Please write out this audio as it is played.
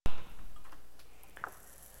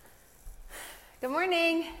Good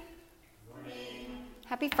morning. Good morning.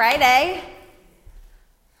 Happy Friday.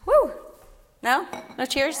 Woo. No? No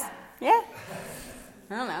cheers? Yeah?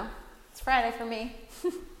 I don't know. It's Friday for me.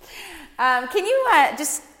 Can you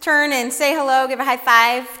just turn and say hello, give a high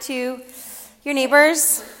five to your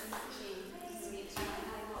neighbors?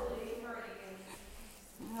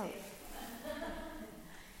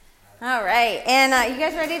 All right. And you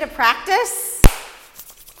guys ready to practice?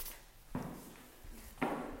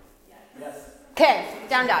 Okay,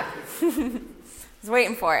 down dog. I was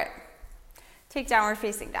waiting for it. Take downward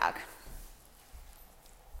facing dog.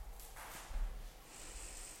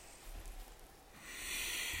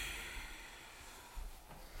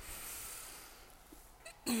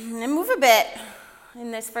 And move a bit in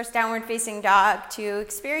this first downward facing dog to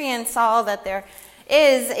experience all that there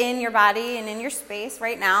is in your body and in your space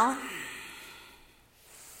right now.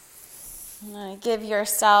 Give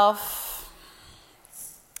yourself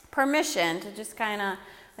permission to just kind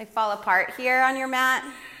of fall apart here on your mat.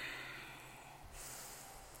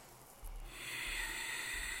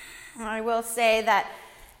 I will say that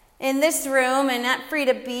in this room and at Free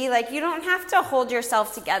to Be, you don't have to hold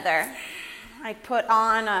yourself together. Put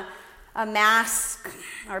on a mask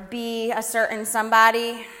or be a certain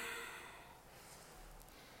somebody.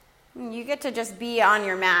 You get to just be on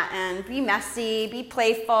your mat and be messy, be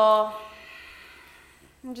playful,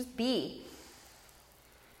 and just be.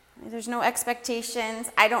 There's no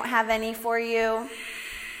expectations. I don't have any for you.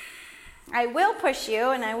 I will push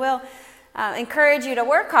you and I will encourage you to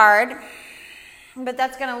work hard, but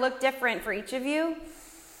that's going to look different for each of you.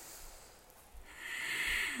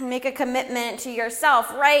 Make a commitment to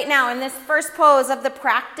yourself right now in this first pose of the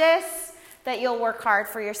practice that you'll work hard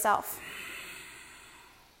for yourself.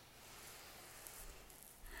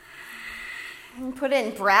 And put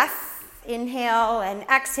in breath, inhale and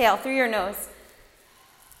exhale through your nose.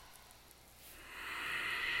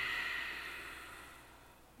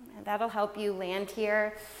 That'll help you land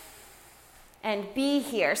here and be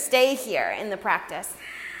here, stay here in the practice.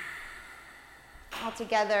 All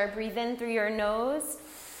together, breathe in through your nose.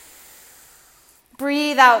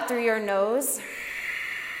 Breathe out through your nose.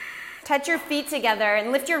 Touch your feet together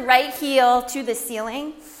and lift your right heel to the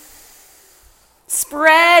ceiling.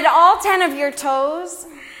 Spread all 10 of your toes.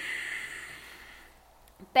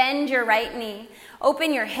 Bend your right knee.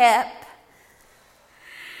 Open your hip.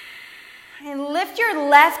 And lift your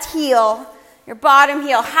left heel, your bottom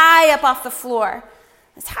heel, high up off the floor.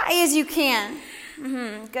 As high as you can.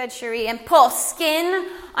 Good, Cherie. And pull skin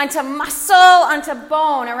onto muscle, onto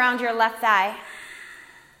bone around your left thigh.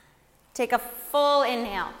 Take a full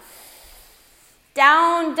inhale.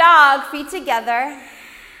 Down dog, feet together.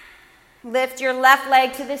 Lift your left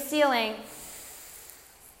leg to the ceiling.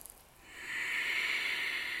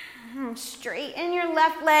 Straighten your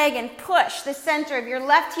left leg and push the center of your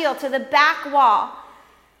left heel to the back wall.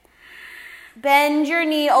 Bend your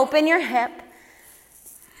knee, open your hip.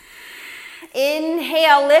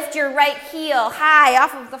 Inhale, lift your right heel high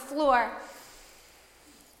off of the floor.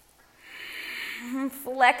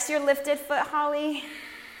 Flex your lifted foot, Holly.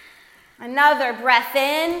 Another breath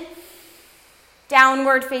in.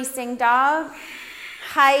 Downward facing dog.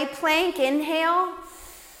 High plank, inhale.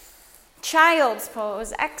 Child's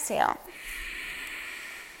pose, exhale.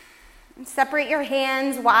 And separate your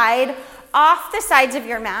hands wide off the sides of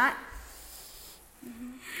your mat.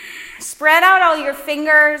 Spread out all your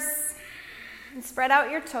fingers and spread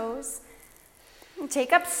out your toes. And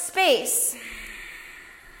take up space.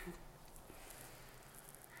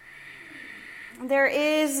 There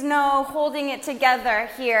is no holding it together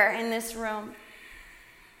here in this room.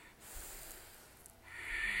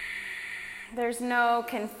 There's no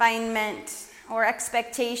confinement or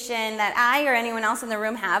expectation that I or anyone else in the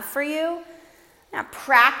room have for you. Now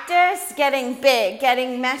practice getting big,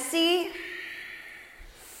 getting messy.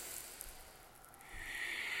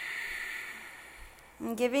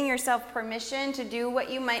 And giving yourself permission to do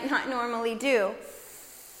what you might not normally do.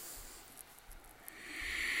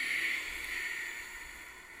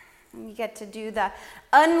 And you get to do the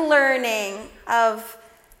unlearning of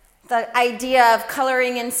the idea of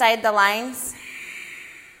coloring inside the lines.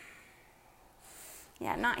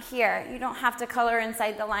 Yeah, not here. You don't have to color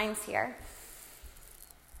inside the lines here.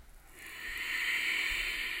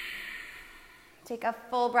 Take a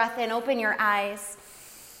full breath in. Open your eyes.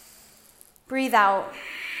 Breathe out.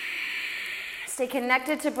 Stay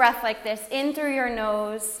connected to breath like this. In through your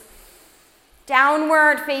nose.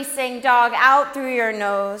 Downward facing dog out through your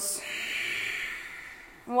nose.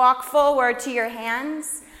 Walk forward to your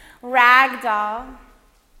hands. Ragdoll.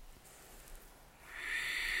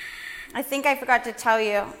 I think I forgot to tell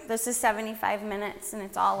you, this is 75 minutes and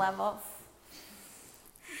it's all levels.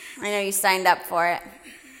 I know you signed up for it.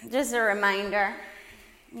 Just a reminder.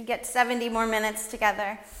 You get 70 more minutes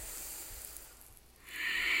together.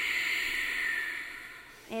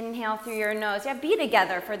 Inhale through your nose. Yeah, be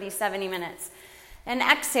together for these 70 minutes. And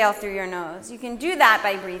exhale through your nose. You can do that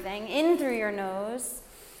by breathing in through your nose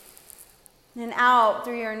and out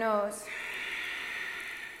through your nose.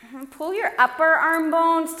 Pull your upper arm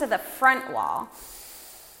bones to the front wall.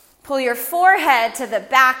 Pull your forehead to the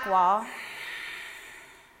back wall.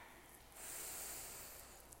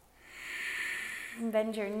 And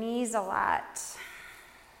bend your knees a lot.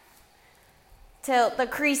 Tilt the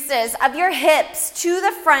creases of your hips to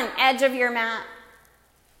the front edge of your mat.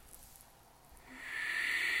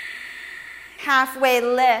 Halfway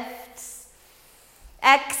lift.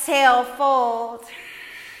 Exhale, fold.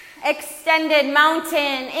 Extended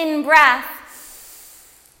mountain in breath.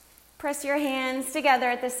 Press your hands together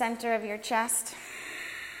at the center of your chest.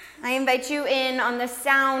 I invite you in on the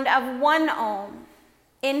sound of one Om.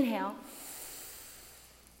 Inhale.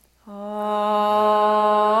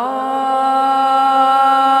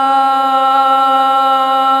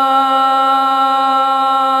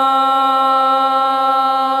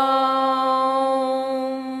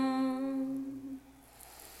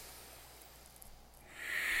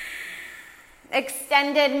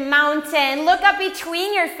 Extended mountain. Look up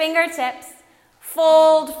between your fingertips.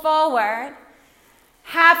 Fold forward.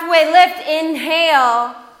 Halfway lift.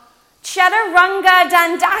 Inhale. Chaturanga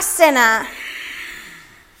Dandasana.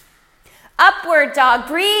 Upward dog.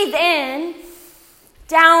 Breathe in.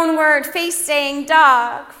 Downward facing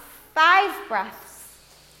dog. 5 breaths.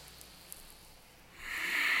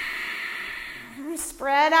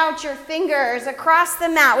 Spread out your fingers across the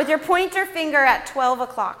mat with your pointer finger at 12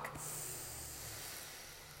 o'clock.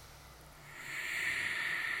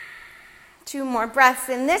 2 more breaths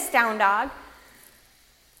in this down dog.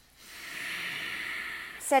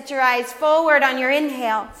 Set your eyes forward on your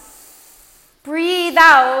inhale. Breathe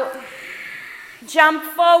out. Jump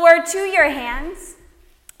forward to your hands.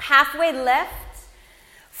 Halfway lift.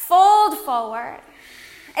 Fold forward.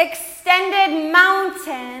 Extended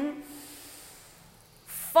mountain.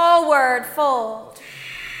 Forward fold.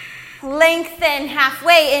 Lengthen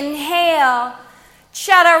halfway. Inhale.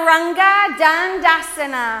 Chaturanga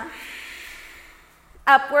Dandasana.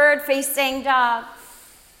 Upward facing dog.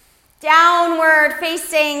 Downward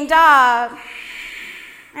facing dog.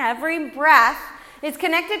 Every breath is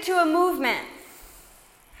connected to a movement.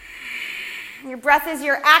 Your breath is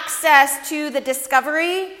your access to the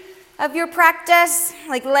discovery of your practice,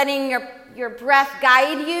 like letting your breath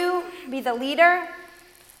guide you, be the leader.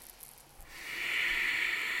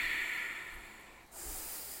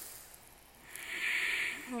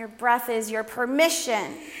 Your breath is your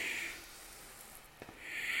permission.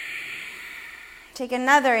 Take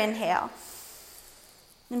another inhale.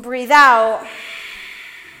 And breathe out.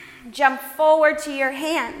 Jump forward to your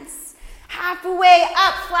hands. Halfway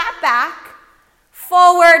up, flat back.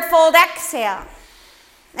 Forward fold, exhale.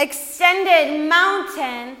 Extended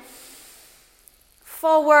mountain.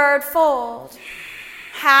 Forward fold.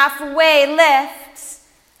 Halfway lift.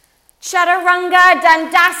 Chaturanga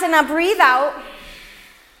Dandasana, breathe out.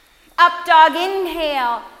 Up dog,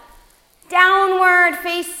 inhale. Downward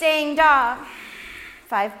facing dog.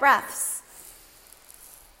 5 breaths.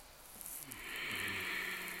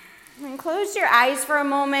 And close your eyes for a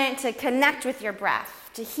moment to connect with your breath,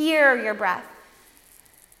 to hear your breath.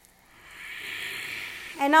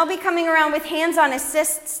 And I'll be coming around with hands-on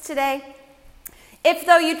assists today. If,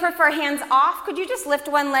 though, you'd prefer hands off, could you just lift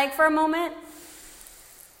one leg for a moment?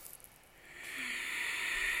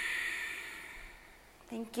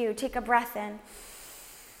 Thank you. Take a breath in.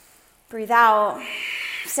 Breathe out.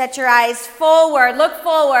 Set your eyes forward. Look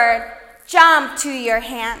forward. Jump to your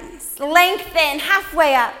hands. Lengthen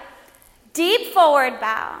halfway up. Deep forward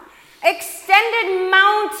bow. Extended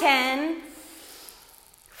mountain.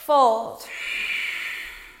 Fold.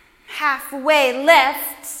 Halfway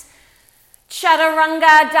lift.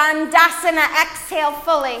 Chaturanga Dandasana. Exhale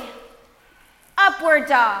fully. Upward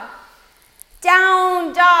dog.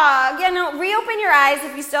 Down dog. Reopen your eyes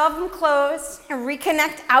if you still have them closed. And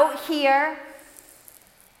reconnect out here.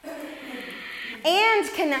 And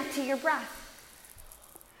connect to your breath.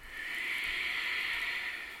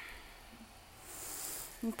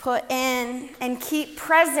 And put in and keep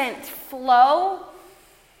present flow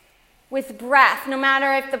with breath. No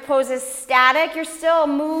matter if the pose is static, you're still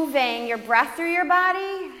moving your breath through your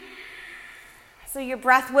body. So your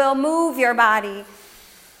breath will move your body.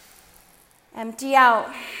 Empty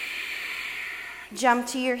out. Jump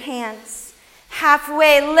to your hands.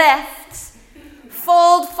 Halfway lift.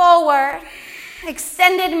 Fold forward.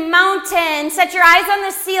 Extended mountain. Set your eyes on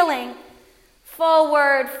the ceiling.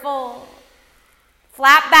 Forward fold.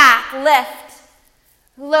 Flat back, lift.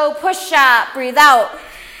 Low push-up, breathe out.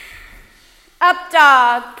 Up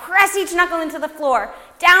dog. Press each knuckle into the floor.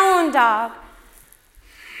 Down dog.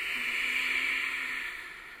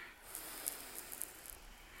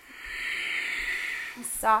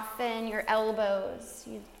 Soften your elbows.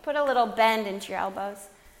 You put a little bend into your elbows.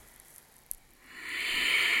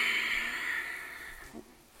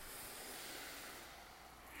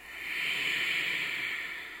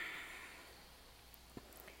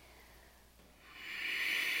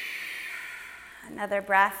 Another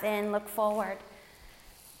breath in, look forward.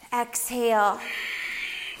 Exhale.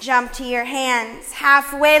 Jump to your hands.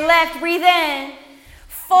 Halfway lift, breathe in.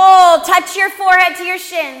 Fold, touch your forehead to your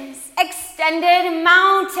shins. Extended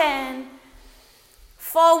mountain.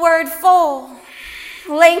 Forward fold.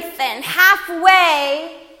 Lengthen.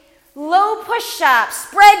 Halfway. Low push-up.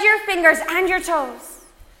 Spread your fingers and your toes.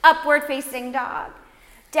 Upward facing dog.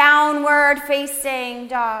 Downward facing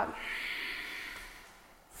dog.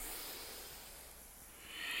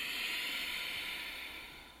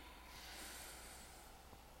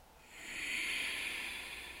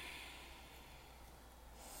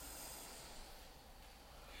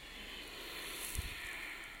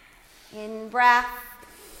 In breath,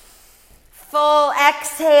 full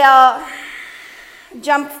exhale,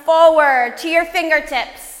 jump forward to your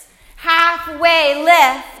fingertips, halfway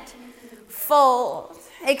lift, fold,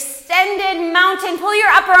 extended mountain, pull your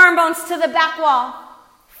upper arm bones to the back wall,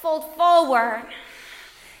 fold forward,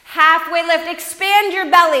 halfway lift, expand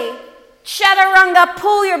your belly, chaturanga,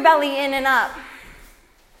 pull your belly in and up,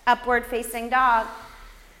 upward facing dog,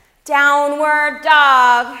 downward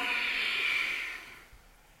dog.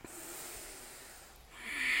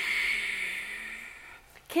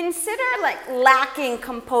 Consider lacking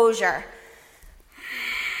composure.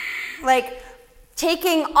 Like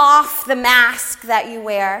taking off the mask that you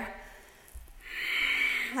wear.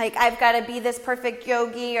 Like I've got to be this perfect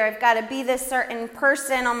yogi, or I've got to be this certain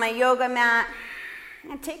person on my yoga mat.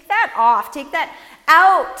 And take that off. Take that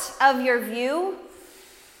out of your view.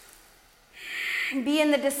 And be in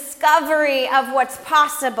the discovery of what's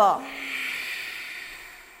possible.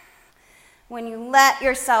 When you let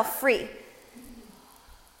yourself free.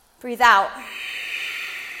 Breathe out.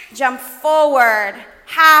 Jump forward.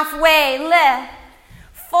 Halfway lift.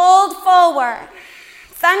 Fold forward.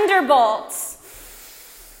 Thunderbolts.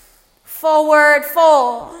 Forward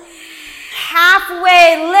fold.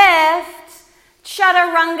 Halfway lift.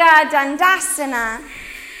 Chaturanga Dandasana.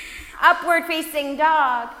 Upward facing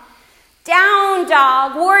dog. Down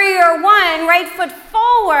dog. Warrior one. Right foot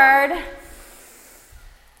forward.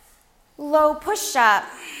 Low push up.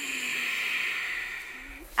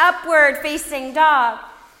 Upward facing dog.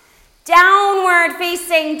 Downward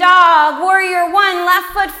facing dog. Warrior one,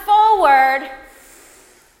 left foot forward.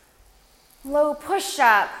 Low push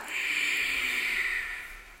up.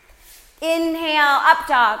 Inhale, up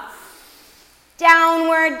dog.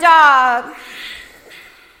 Downward dog.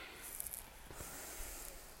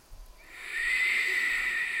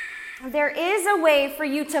 There is a way for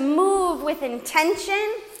you to move with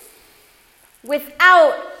intention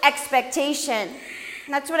without expectation.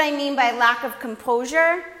 That's what I mean by lack of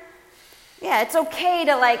composure. Yeah, it's okay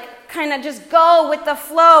to kind of just go with the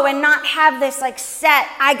flow and not have this set,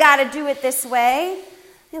 I gotta do it this way.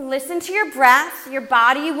 And listen to your breath. Your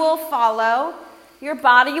body will follow. Your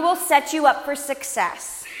body will set you up for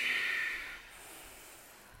success.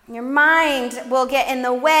 Your mind will get in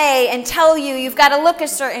the way and tell you you've got to look a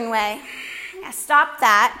certain way. Yeah, stop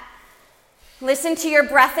that. Listen to your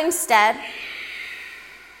breath instead.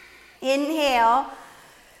 Inhale.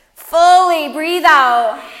 Fully breathe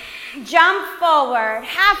out. Jump forward.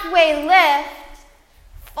 Halfway lift.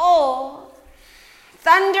 Fold.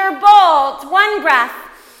 Thunderbolt. One breath.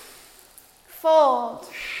 Fold.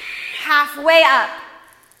 Halfway up.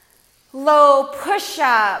 Low push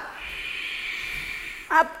up.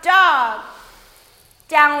 Up dog.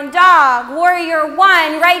 Down dog. Warrior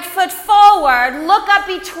one. Right foot forward. Look up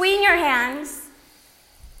between your hands.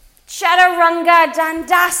 Chaturanga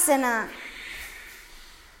Dandasana.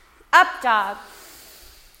 Up dog.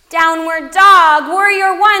 Downward dog.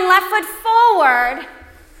 Warrior one. Left foot forward.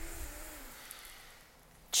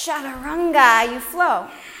 Chaturanga. You flow.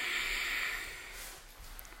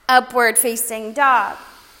 Upward facing dog.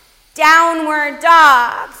 Downward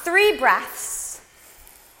dog. 3 breaths.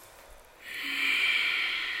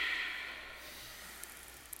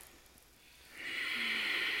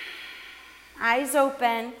 Eyes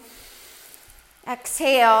open.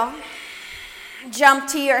 Exhale. Jump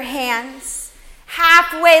to your hands.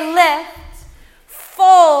 Halfway lift.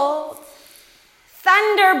 fold.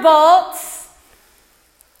 Thunderbolt.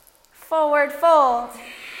 Forward fold.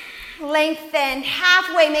 Lengthen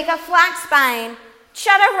halfway, make a flat spine.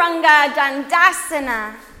 Chaturanga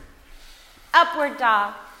Dandasana. Upward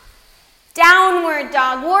dog. Downward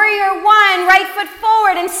dog. Warrior one, right foot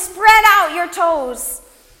forward and spread out your toes.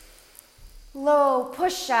 Low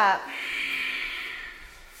push-up.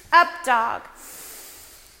 Up dog.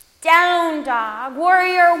 Down dog.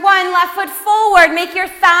 Warrior one, left foot forward. Make your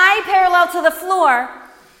thigh parallel to the floor.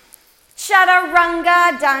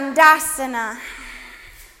 Chaturanga Dandasana.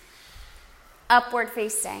 Upward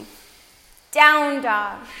facing. Down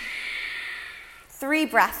dog. 3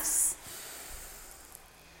 breaths.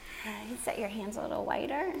 You set your hands a little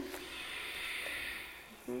wider.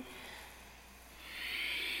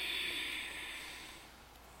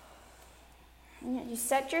 You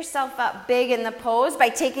set yourself up big in the pose by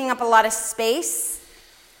taking up a lot of space.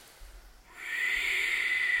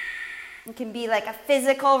 It can be like a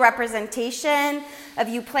physical representation of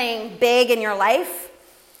you playing big in your life.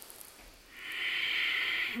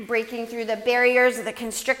 Breaking through the barriers of the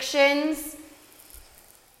constrictions.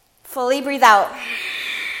 Fully breathe out.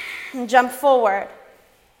 And jump forward.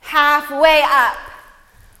 Halfway up.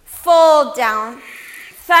 Fold down.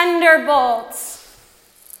 Thunderbolt.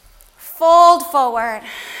 Fold forward.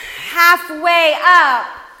 Halfway up.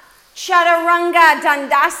 Chaturanga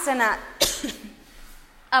Dandasana.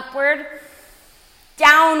 Upward.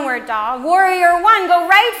 Downward dog. Warrior one. Go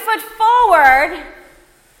right foot forward.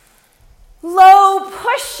 Low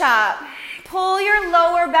push-up. Pull your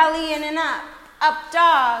lower belly in and up. Up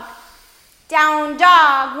dog. Down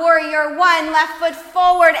dog. Warrior one. Left foot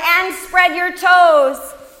forward and spread your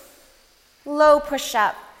toes. Low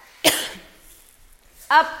push-up.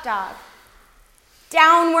 Up dog.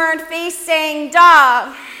 Downward facing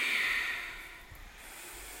dog.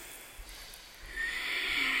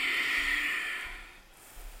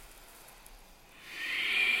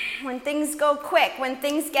 When things go quick, when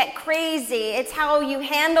things get crazy, it's how you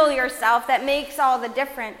handle yourself that makes all the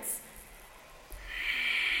difference.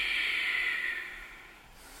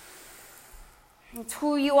 It's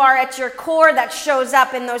who you are at your core that shows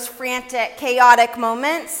up in those frantic, chaotic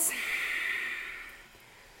moments.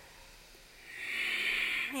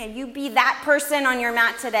 Yeah, you be that person on your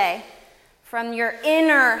mat today from your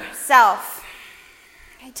inner self.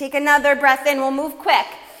 Okay, take another breath in. We'll move quick.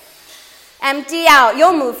 Empty out.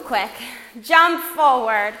 You'll move quick. Jump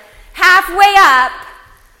forward. Halfway up.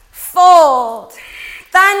 Fold.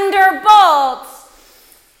 Thunderbolt.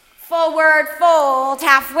 Forward fold.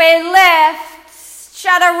 Halfway lift.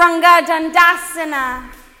 Chaturanga Dandasana.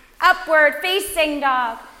 Upward facing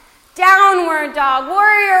dog. Downward dog.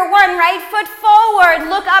 Warrior one. Right foot forward.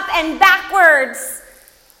 Look up and backwards.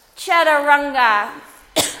 Chaturanga.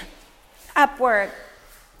 Upward.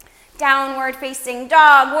 Downward facing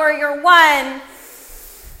dog. Warrior one.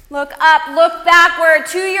 Look up, look backward.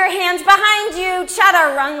 2 your hands behind you.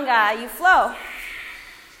 Chaturanga. You flow.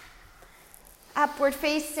 Upward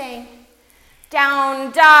facing.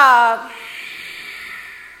 Down dog.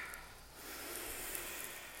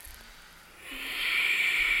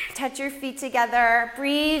 Touch your feet together.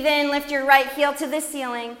 Breathe in. Lift your right heel to the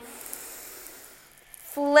ceiling.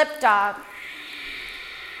 Flip dog.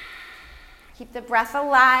 Keep the breath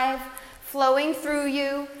alive, flowing through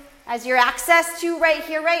you as your access to right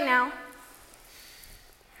here, right now.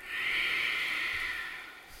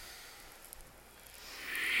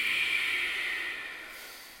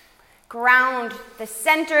 Ground the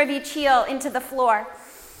center of each heel into the floor.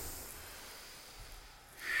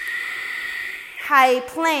 High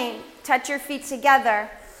plank. Touch your feet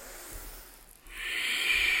together.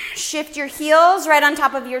 Shift your heels right on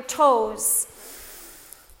top of your toes.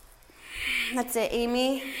 That's it,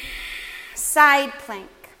 Amy. Side plank.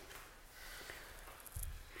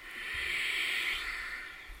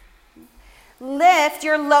 Lift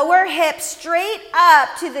your lower hip straight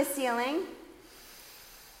up to the ceiling.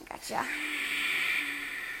 Gotcha.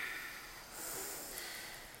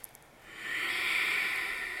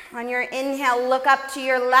 On your inhale, look up to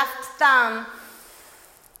your left thumb.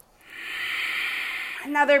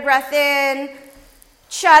 Another breath in.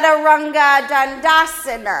 Chaturanga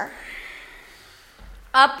Dandasana.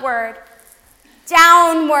 Upward.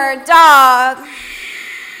 Downward dog.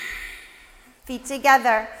 Feet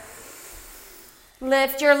together.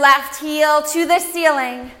 Lift your left heel to the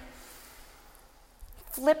ceiling.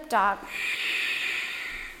 Flip dog.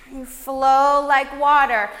 You flow like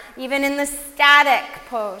water, even in the static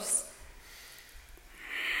pose.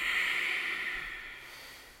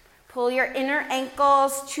 Pull your inner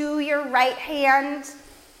ankles to your right hand.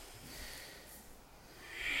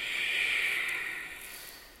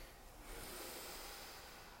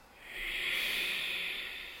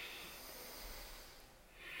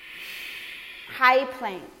 high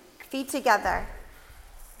plank, feet together.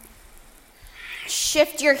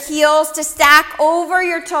 Shift your heels to stack over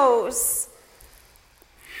your toes.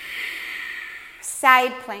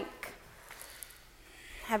 Side plank.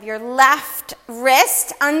 Have your left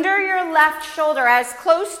wrist under your left shoulder as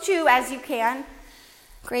close to as you can.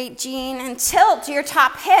 Great, Jean. And tilt your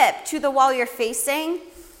top hip to the wall you're facing.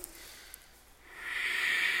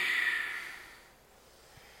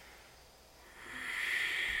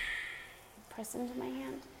 Press into my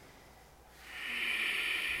hand.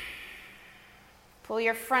 Pull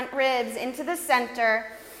your front ribs into the center.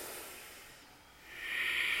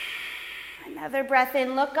 Another breath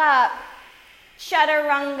in, look up.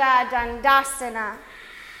 Chaturanga Dandasana.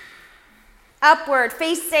 Upward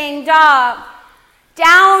facing dog.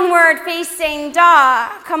 Downward facing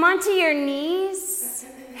dog. Come onto your knees.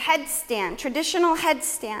 Headstand, traditional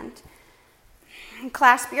headstand. And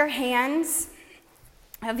clasp your hands.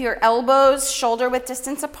 Have your elbows shoulder width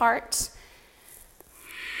distance apart.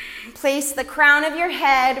 Place the crown of your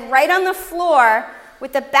head right on the floor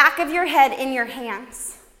with the back of your head in your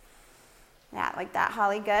hands. Yeah, like that,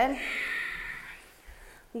 Holly, good.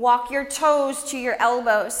 Walk your toes to your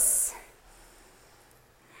elbows.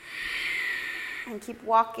 And keep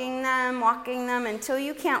walking them until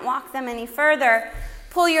you can't walk them any further.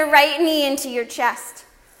 Pull your right knee into your chest.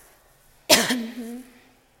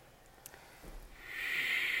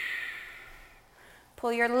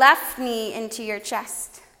 Pull your left knee into your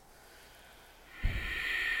chest.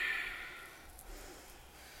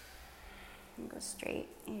 And go straight.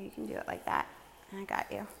 You can do it like that. I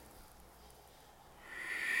got you.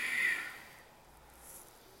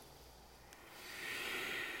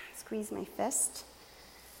 Squeeze my fist.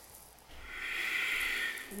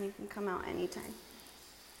 And you can come out anytime.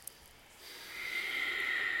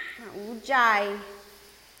 Ujjayi.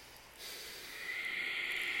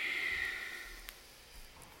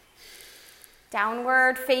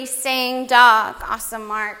 Downward facing dog. Awesome,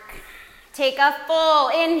 Mark. Take a full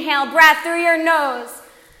inhale breath through your nose.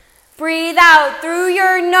 Breathe out through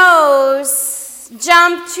your nose.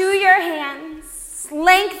 Jump to your hands.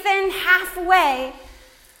 Lengthen halfway.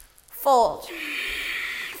 Fold.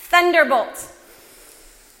 Thunderbolt.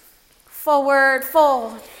 Forward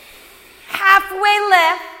fold. Halfway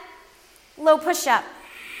lift. Low push-up.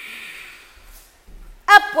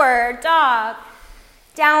 Upward dog.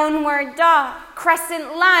 Downward dog.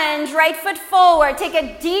 Crescent lunge. Right foot forward. Take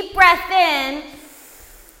a deep breath in.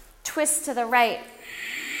 Twist to the right.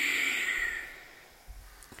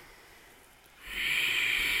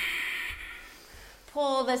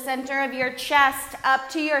 Pull the center of your chest up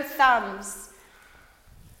to your thumbs.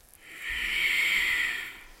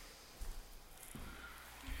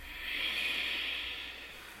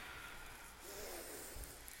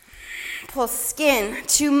 Pull skin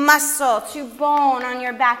to muscle to bone on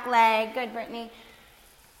your back leg. Good, Brittany.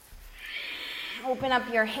 Open up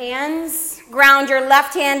your hands. Ground your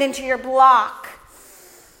left hand into your block.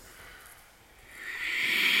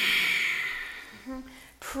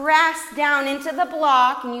 Press down into the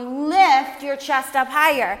block and you lift your chest up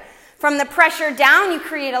higher. From the pressure down, you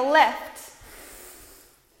create a lift.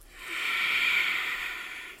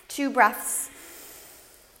 2 breaths.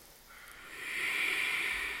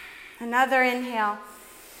 Another inhale.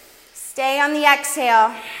 Stay on the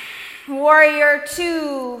exhale. Warrior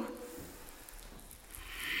 2.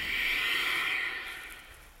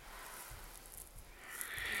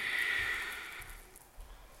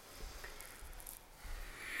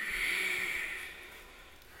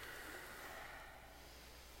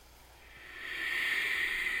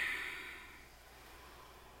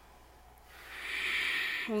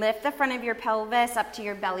 Lift the front of your pelvis up to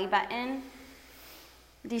your belly button.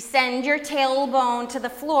 Descend your tailbone to the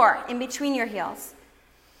floor in between your heels.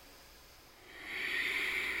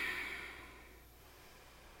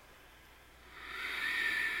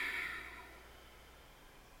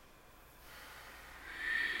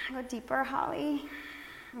 Go deeper, Holly.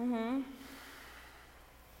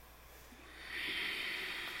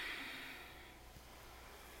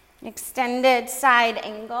 Extended side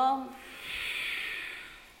angle.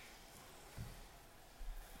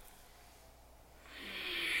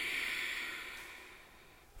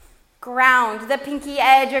 Ground the pinky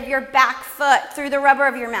edge of your back foot through the rubber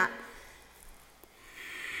of your mat.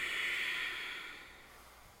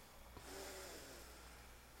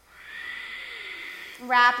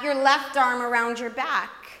 Wrap your left arm around your back.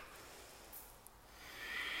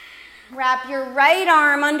 Wrap your right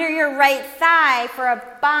arm under your right thigh for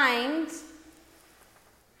a bind.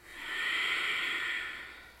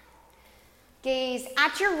 Gaze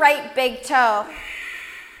at your right big toe.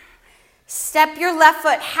 Step your left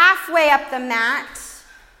foot halfway up the mat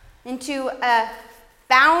into a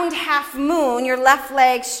bound half moon, your left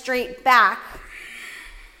leg straight back.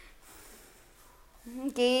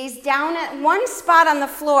 Gaze down at one spot on the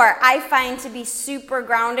floor I find to be super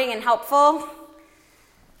grounding and helpful.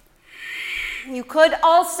 You could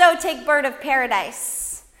also take Bird of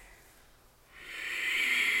Paradise.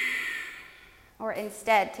 Or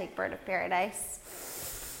instead take Bird of Paradise.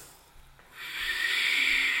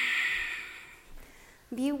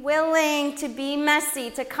 Be willing to be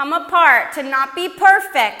messy, to come apart, to not be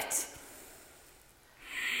perfect.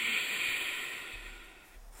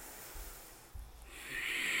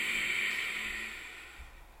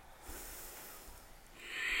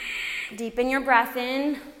 Deepen your breath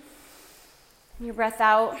in, your breath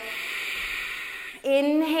out.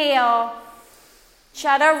 Inhale,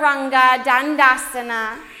 Chaturanga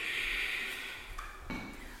Dandasana.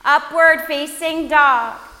 Upward facing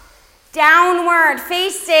dog. Downward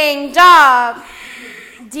facing dog.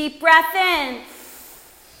 Deep breath in.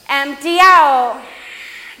 Empty out.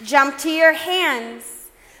 Jump to your hands.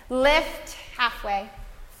 Lift halfway.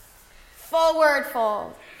 Forward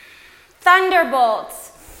fold. Thunderbolt.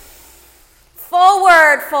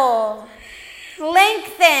 Forward fold.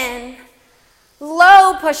 Lengthen.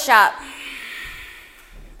 Low push-up.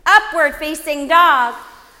 Upward facing dog.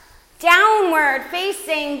 Downward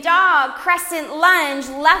facing dog. Crescent lunge.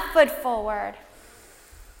 Left foot forward.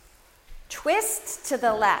 Twist to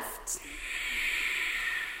the left.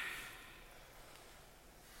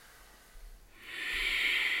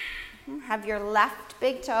 Have your left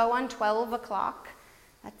big toe on 12 o'clock.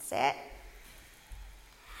 That's it.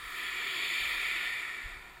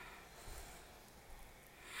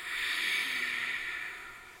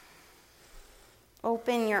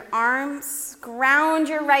 Open your arms, ground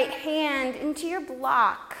your right hand into your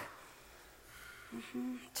block.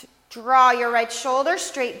 Draw your right shoulder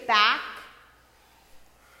straight back.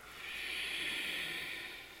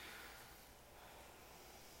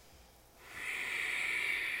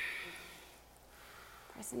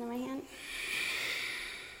 Press into my hand.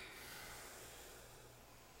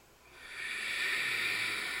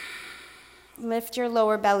 Lift your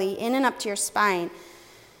lower belly in and up to your spine.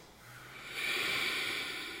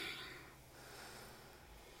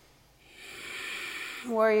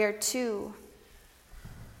 Warrior 2.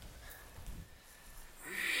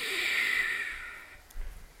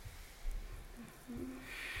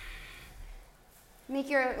 Make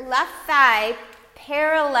your left thigh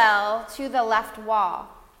parallel to the left wall.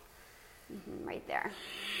 Right there.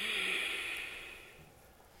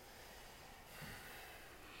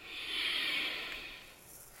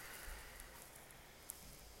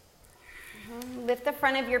 Lift the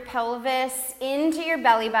front of your pelvis into your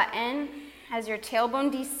belly button as your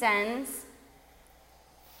tailbone descends.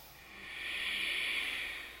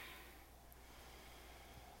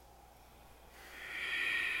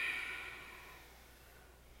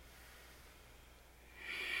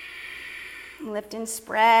 Lift and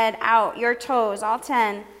spread out your toes, all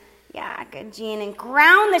 10. Yeah, good, Jean. And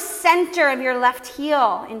ground the center of your left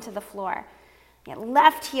heel into the floor. Get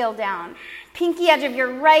left heel down. Pinky edge of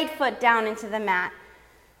your right foot down into the mat.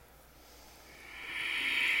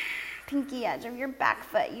 Pinky edge of your back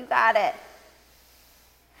foot. You got it.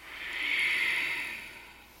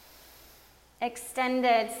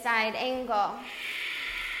 Extended side angle.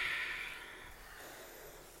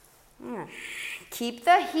 Keep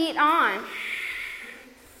the heat on.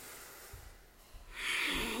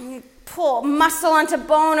 You pull muscle onto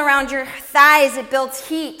bone around your thighs. It builds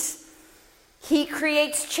heat. Heat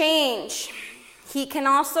creates change. Heat can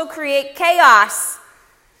also create chaos.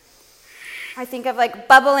 I think of like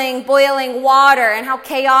bubbling, boiling water and how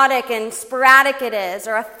chaotic and sporadic it is,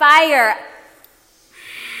 or a fire.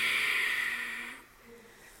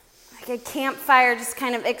 Like a campfire just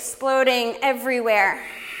kind of exploding everywhere.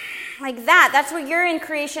 Like that. That's what you're in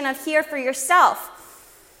creation of here for yourself.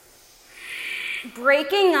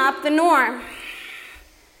 Breaking up the norm.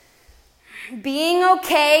 Being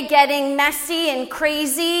okay, getting messy and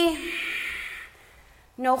crazy.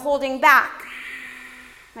 No holding back.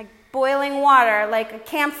 Like boiling water, like a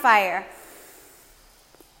campfire.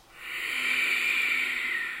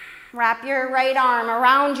 Wrap your right arm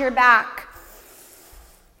around your back.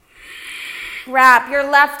 Wrap your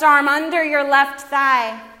left arm under your left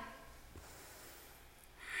thigh.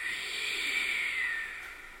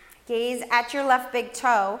 Gaze at your left big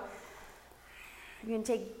toe. You're going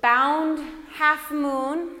to take bound half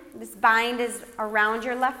moon. This bind is around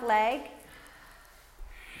your left leg.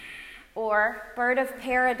 Or bird of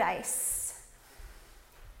paradise.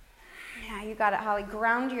 Yeah, you got it, Holly.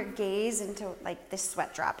 Ground your gaze into like this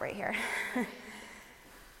sweat drop right here.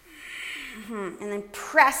 And then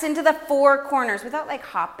press into the four corners without like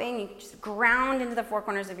hopping. You just ground into the four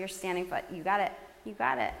corners of your standing foot. You got it. You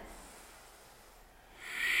got it.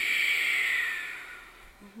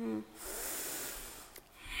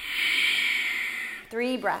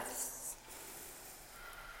 3 breaths.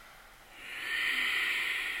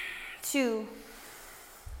 2.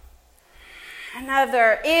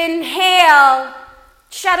 Another. Inhale.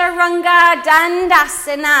 Chaturanga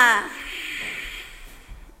Dandasana.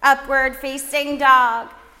 Upward facing dog.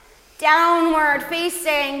 Downward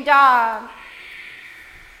facing dog.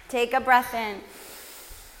 Take a breath in.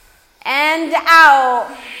 And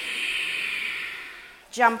out.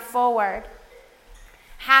 Jump forward.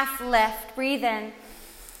 Half lift. Breathe in.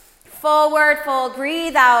 Forward fold.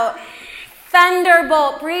 Breathe out.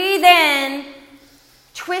 Thunderbolt. Breathe in.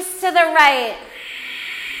 Twist to the right.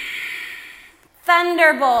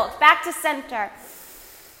 Thunderbolt. Back to center.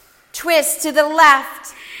 Twist to the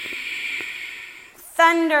left.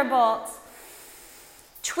 Thunderbolt.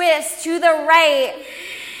 Twist to the right.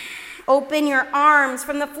 Open your arms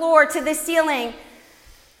from the floor to the ceiling.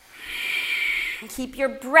 And keep your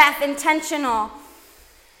breath intentional.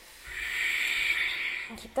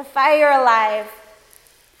 And keep the fire alive.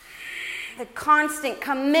 The constant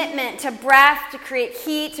commitment to breath, to create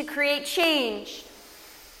heat, to create change.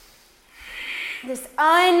 This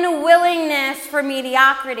unwillingness for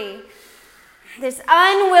mediocrity. This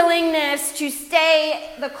unwillingness to stay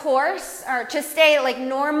the course, or to stay like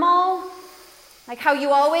normal, like how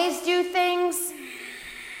you always do things,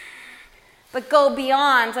 but go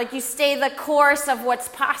beyond, like you stay the course of what's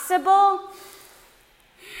possible,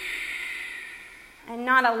 and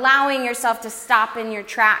not allowing yourself to stop in your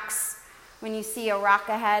tracks when you see a rock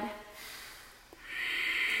ahead,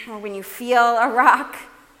 or when you feel a rock.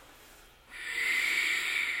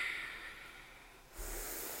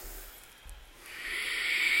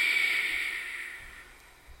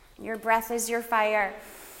 Your breath is your fire.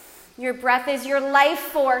 Your breath is your life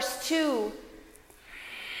force too.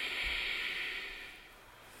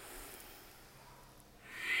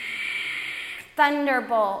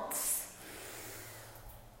 Thunderbolts.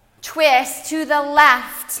 Twist to the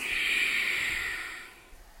left.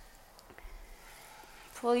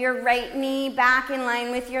 Pull your right knee back in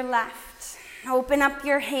line with your left. Open up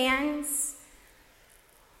your hands.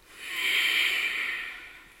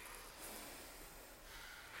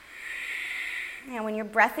 And when your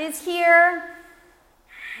breath is here,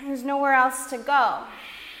 there's nowhere else to go.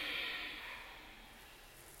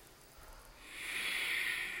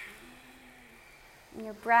 And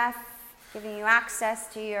your breath giving you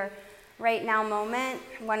access to your right now moment,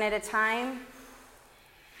 one at a time.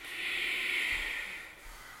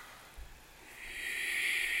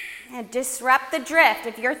 And disrupt the drift.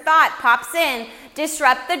 If your thought pops in,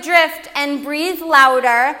 disrupt the drift and breathe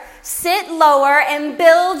louder, sit lower, and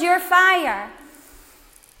build your fire.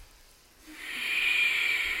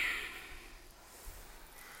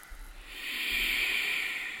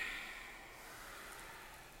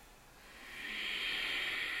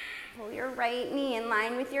 Pull your right knee in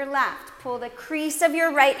line with your left. Pull the crease of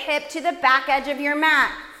your right hip to the back edge of your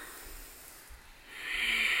mat.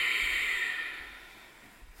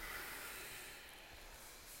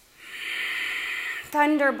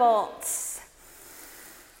 Thunderbolts.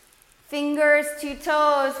 Fingers to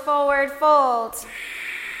toes, forward fold.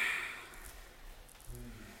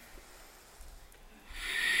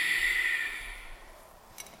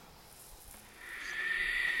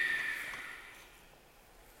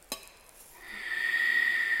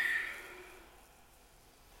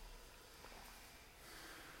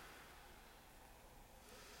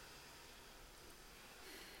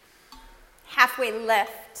 Halfway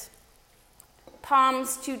lift.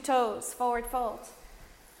 Palms to toes, forward fold.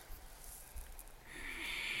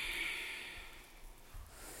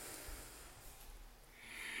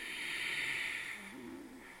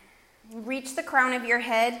 Reach the crown of your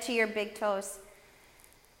head to your big toes.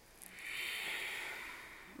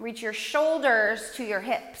 Reach your shoulders to your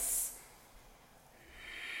hips.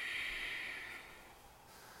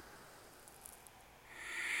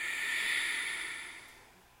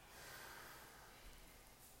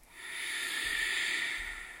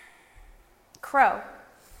 Crow.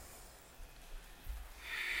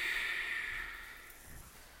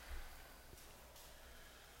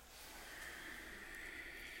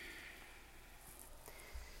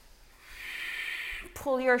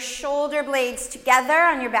 Pull your shoulder blades together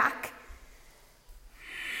on your back.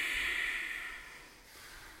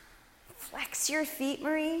 Flex your feet,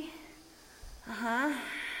 Marie.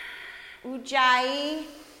 Ujjayi.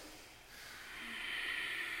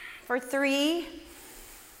 For 3,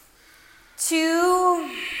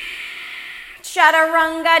 2,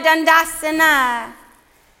 Chaturanga Dandasana.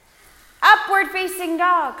 Upward facing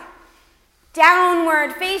dog.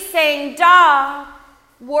 Downward facing dog.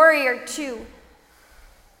 Warrior 2.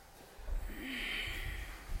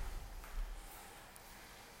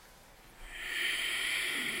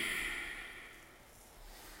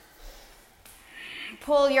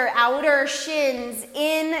 Pull your outer shins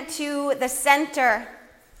into the center.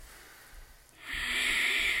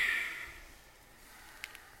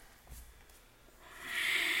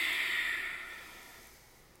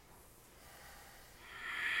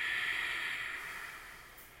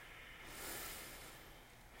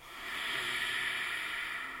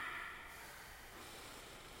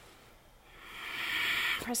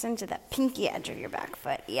 Press into the pinky edge of your back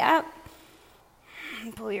foot. Yep.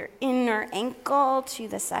 And pull your inner ankle to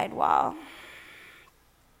the side wall.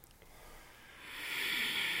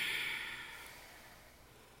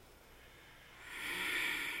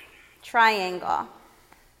 Triangle.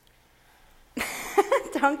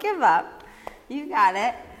 Don't give up. You got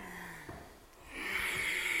it.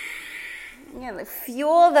 You're gonna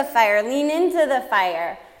fuel the fire. Lean into the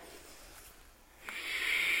fire.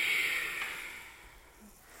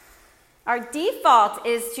 Our default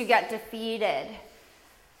is to get defeated.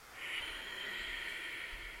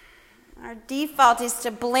 Our default is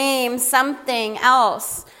to blame something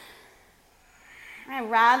else. Right?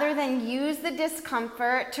 Rather than use the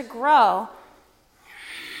discomfort to grow.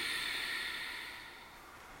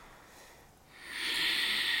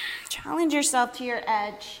 Challenge yourself to your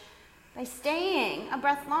edge by staying a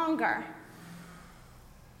breath longer.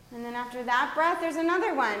 And then after that breath, there's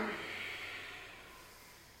another one.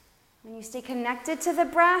 When you stay connected to the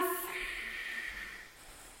breath,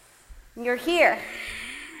 you're here.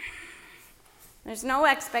 There's no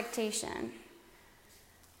expectation.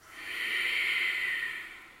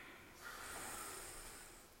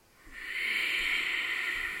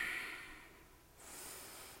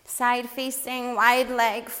 Side facing, wide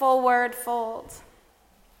leg, forward fold.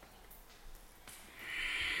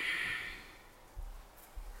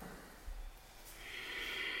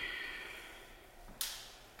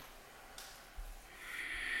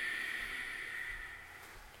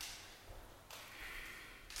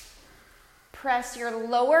 Press your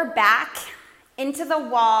lower back into the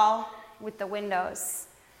wall with the windows.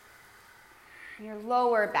 Your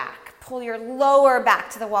lower back. Pull your lower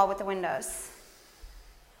back to the wall with the windows.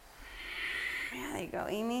 Yeah, there you go,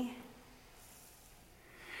 Amy.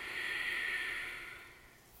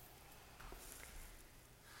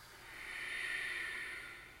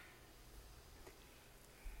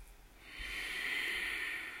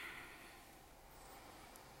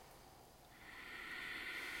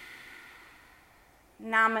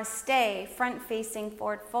 Namaste, front facing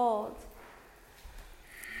forward fold.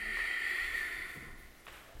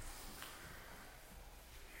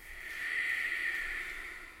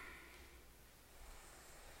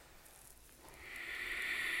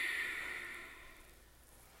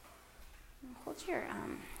 Hold your,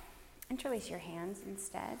 interlace your hands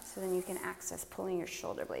instead, so then you can access pulling your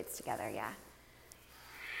shoulder blades together, yeah.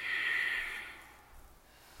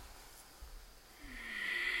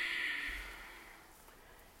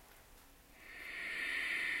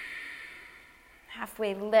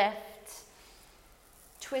 Halfway lift,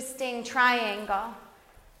 twisting triangle.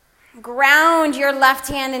 Ground your left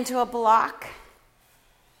hand into a block.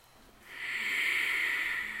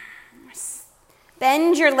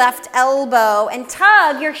 Bend your left elbow and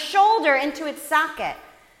tug your shoulder into its socket.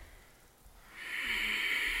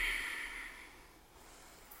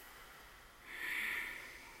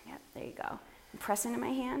 Yep, there you go. Press into my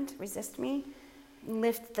hand, resist me.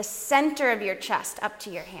 Lift the center of your chest up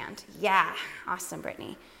to your hand. Yeah, awesome,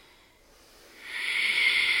 Brittany.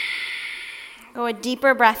 Go a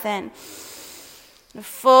deeper breath in. A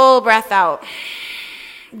full breath out.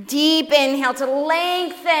 Deep inhale to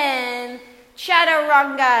lengthen.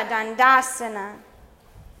 Chaturanga Dandasana.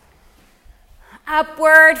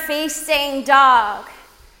 Upward facing dog.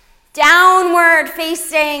 Downward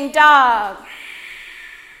facing dog.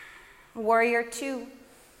 Warrior 2.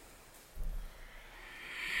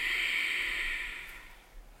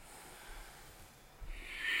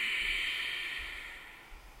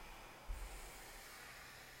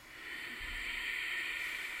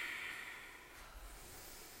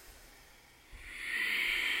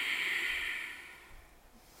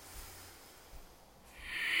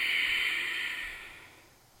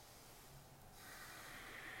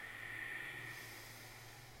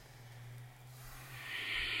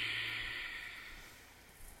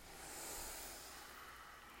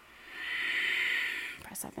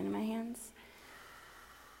 Press up into my hands.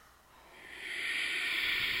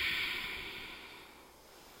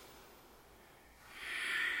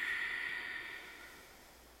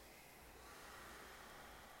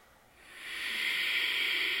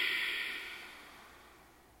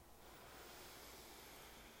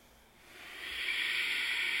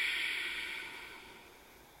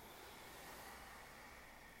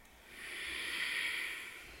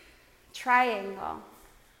 Triangle.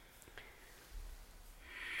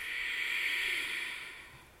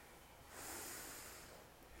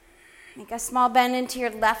 Make a small bend into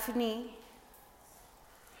your left knee.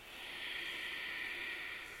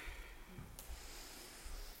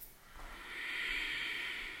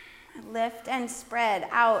 Lift and spread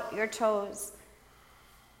out your toes.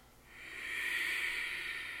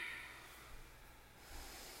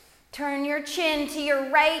 Turn your chin to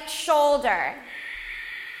your right shoulder.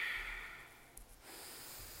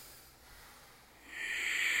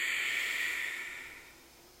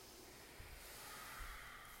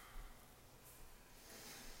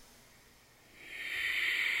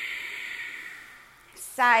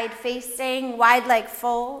 Side facing, wide leg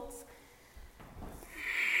folds.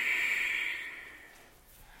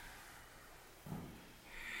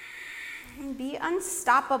 And be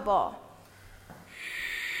unstoppable.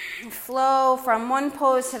 And flow from one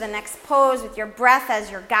pose to the next pose with your breath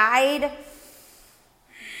as your guide.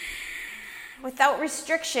 Without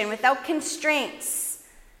restriction, without constraints.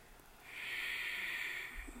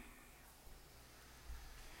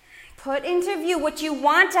 Put into view what you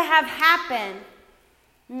want to have happen.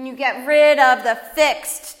 And you get rid of the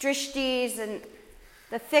fixed drishtis and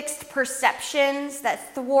the fixed perceptions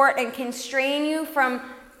that thwart and constrain you from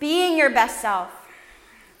being your best self,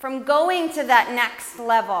 from going to that next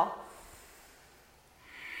level.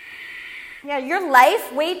 Yeah, your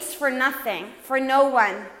life waits for nothing, for no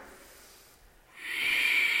one.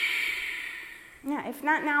 Yeah, if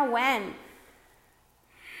not now, when?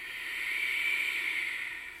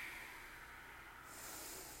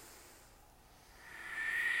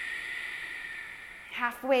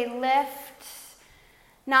 Halfway lift,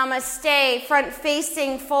 namaste, front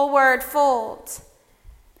facing, forward fold.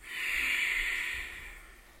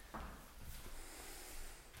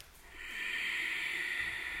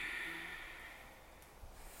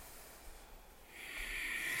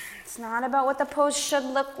 It's not about what the pose should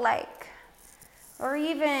look like, or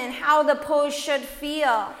even how the pose should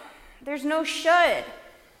feel. There's no should.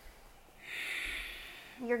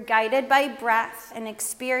 You're guided by breath and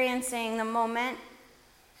experiencing the moment.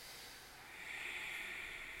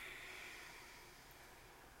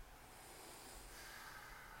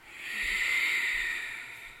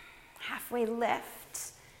 Halfway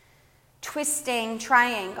lift, twisting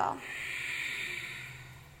triangle.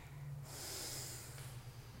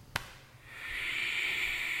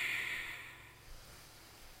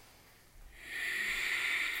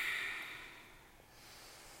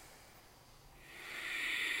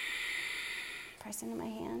 Press into my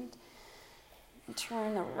hand and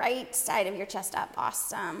turn the right side of your chest up.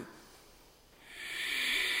 Awesome.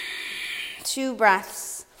 2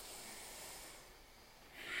 breaths.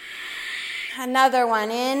 Another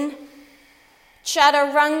one in.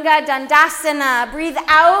 Chaturanga Dandasana. Breathe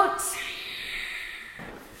out.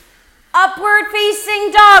 Upward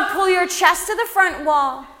facing dog. Pull your chest to the front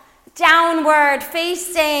wall. Downward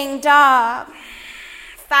facing dog.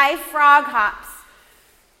 5 frog hops.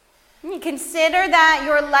 You consider that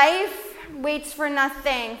your life waits for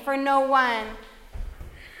nothing, for no one.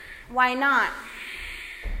 Why not?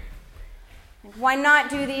 Why not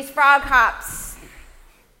do these frog hops?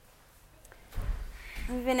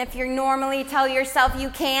 Even if you normally tell yourself you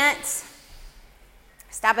can't,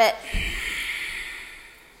 stop it.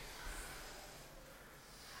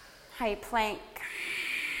 High plank.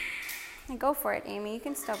 And go for it, Amy. You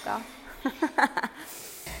can still go.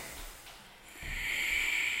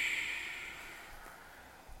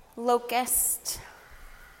 Locust.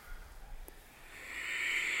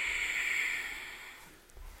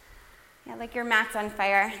 Yeah, like your mat's on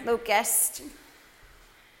fire. Locust.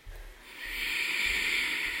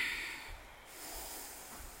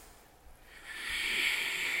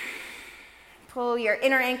 Pull your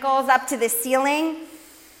inner ankles up to the ceiling.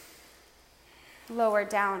 Lower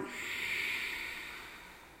down.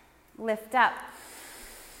 Lift up.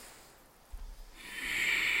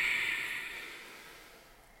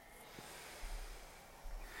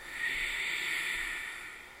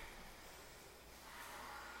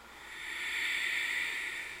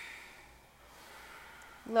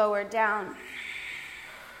 Lower down.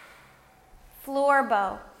 Floor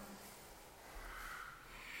bow.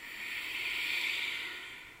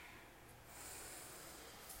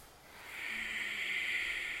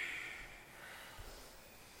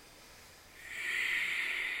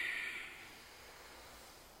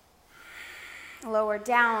 Lower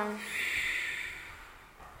down.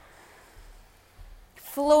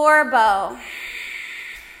 Floor bow.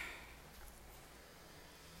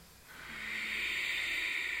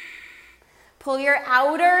 Pull your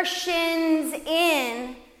outer shins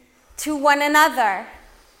in to one another.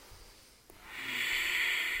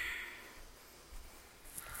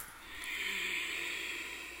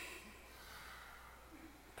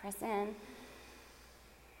 Press in.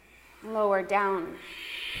 Lower down.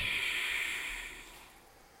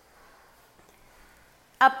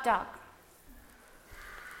 Up dog.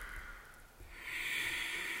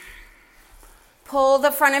 Pull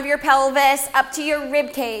the front of your pelvis up to your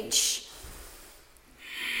rib cage.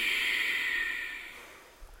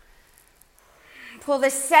 Pull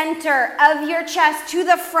the center of your chest to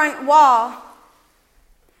the front wall.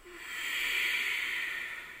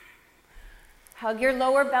 Hug your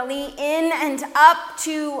lower belly in and up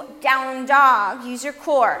to down dog. Use your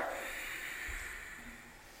core.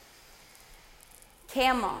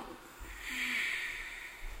 Camel.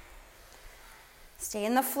 Stay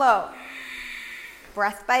in the flow.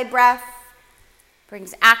 Breath by breath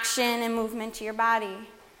brings action and movement to your body.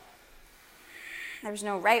 There's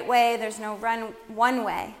no right way, there's no one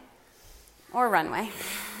way or runway.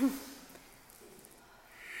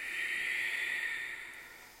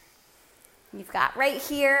 You've got right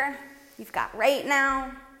here, you've got right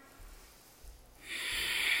now.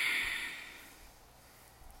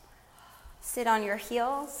 Sit on your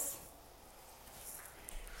heels.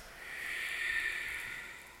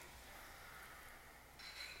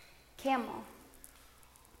 Camel.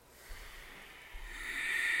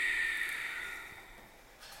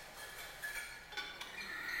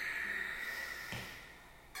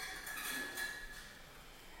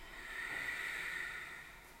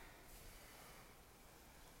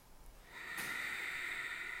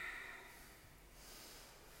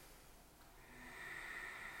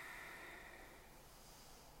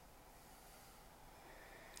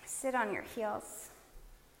 Sit on your heels.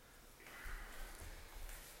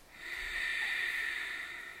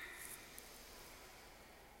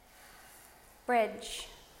 Bridge.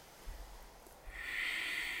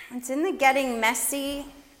 It's in the getting messy.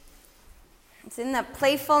 It's in the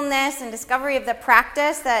playfulness and discovery of the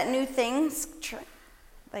practice that new things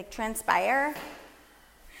transpire.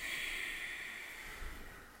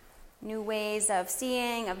 New ways of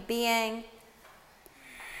seeing, of being.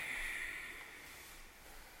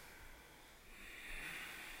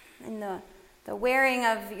 And the wearing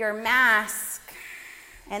of your mask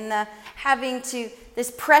and the having to,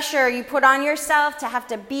 this pressure you put on yourself to have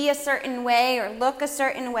to be a certain way or look a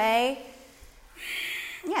certain way,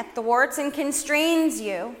 thwarts and constrains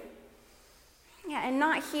you. And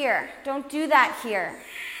not here. Don't do that here.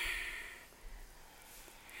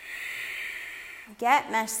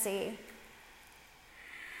 Get messy.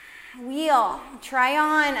 Wheel. Try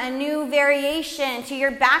on a new variation to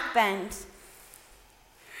your back bend.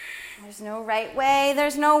 There's no right way,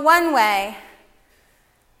 there's no one way.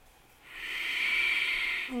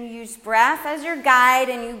 You use breath as your guide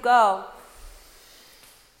and you go.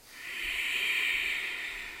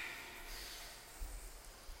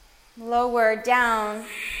 Lower down.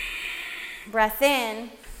 Breath in.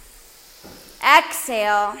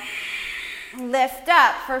 Exhale. Lift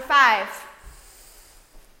up for 5,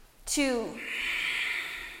 2,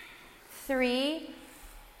 3,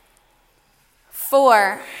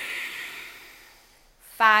 4,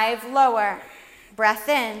 5, lower. Breath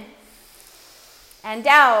in and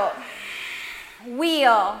out.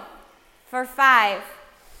 Wheel for 5,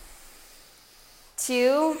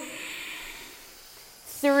 2,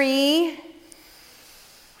 3,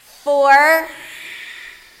 4,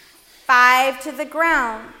 5 to the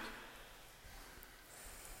ground.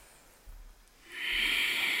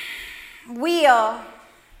 Wheel.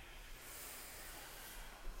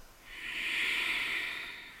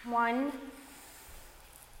 1,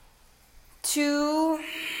 2,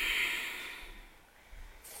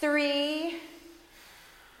 3,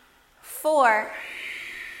 4,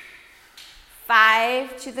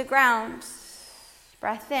 5 to the ground.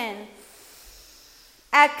 Breath in.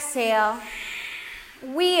 Exhale.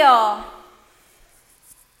 Wheel.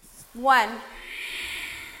 1,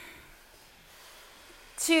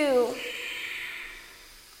 2,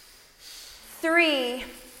 3,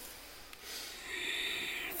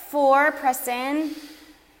 4, press in.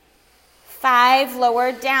 5,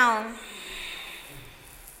 lower down.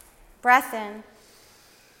 Breath in.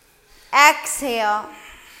 Exhale.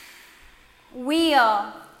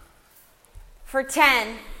 Wheel for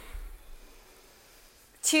 10,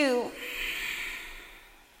 2,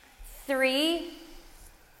 3,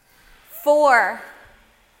 4,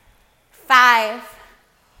 5,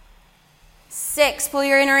 6, pull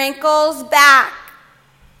your inner ankles back.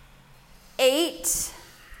 8,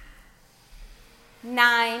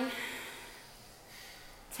 9,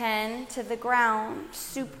 10, to the ground.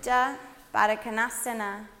 Supta Baddha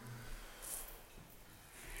Konasana.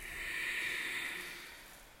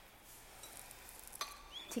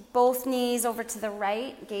 Take both knees over to the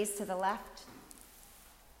right, gaze to the left.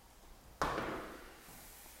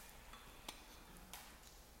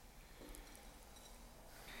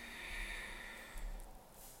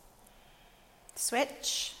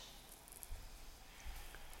 Switch.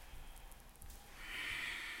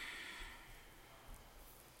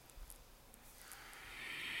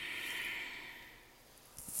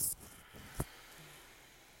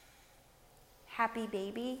 Happy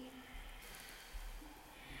baby.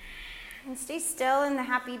 And stay still in the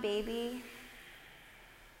happy baby.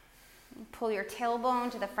 And pull your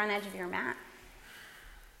tailbone to the front edge of your mat.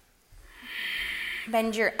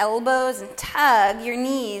 Bend your elbows and tug your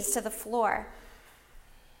knees to the floor.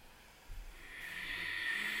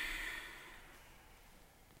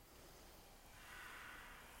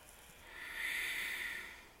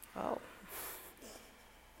 Oh.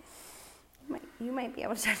 You might be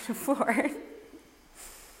able to touch the floor.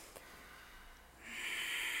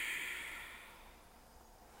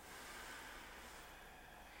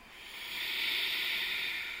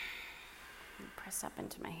 Press up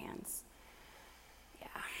into my hands. Yeah.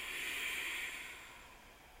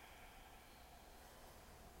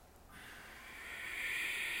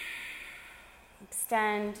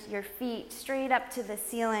 Extend your feet straight up to the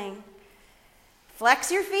ceiling.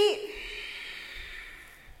 Flex your feet.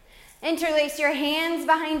 Interlace your hands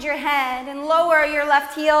behind your head and lower your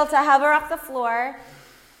left heel to hover off the floor.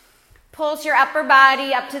 Pulse your upper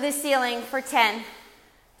body up to the ceiling for 10,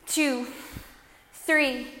 2,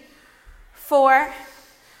 3, 4,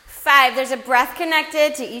 5. There's a breath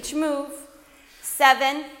connected to each move.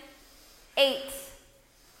 7, 8,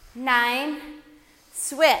 9.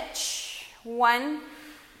 Switch. 1,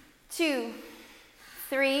 2,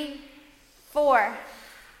 3, 4,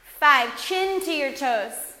 5. Chin to your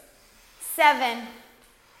toes. 7,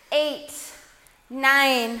 8,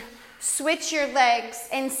 9. Switch your legs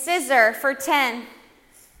and scissor for 10,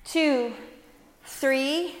 2,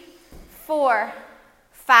 3, 4,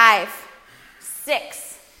 5,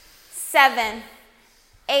 6, 7,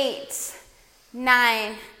 8,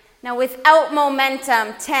 9. Now without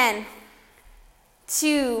momentum, 10,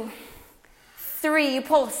 2, 3. You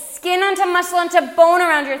pull skin onto muscle onto bone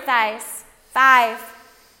around your thighs. 5,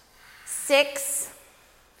 6,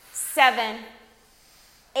 7,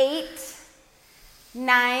 8,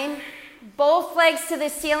 9. Both legs to the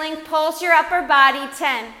ceiling. Pulse your upper body.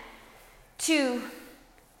 10, 2,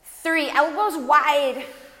 3. Elbows wide.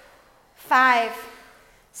 5,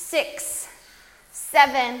 6,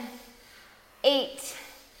 7, 8,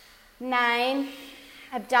 9.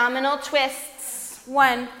 Abdominal twists.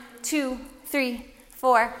 1, 2, 3,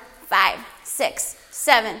 4, 5, 6,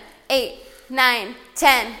 7, 8, 9,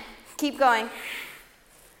 10. Keep going.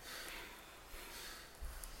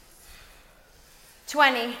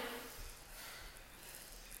 20.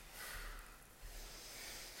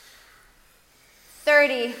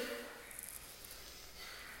 30.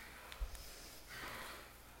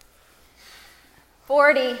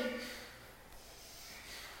 40.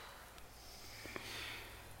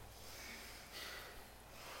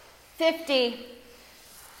 50.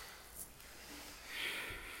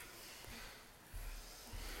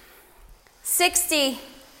 60.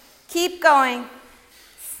 Keep going.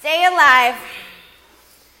 Stay alive.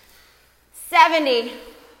 70.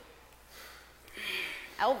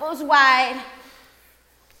 Elbows wide.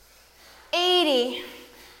 80.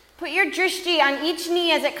 Put your drishti on each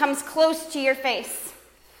knee as it comes close to your face.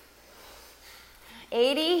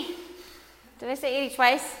 80. Did I say 80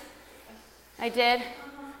 twice? I did?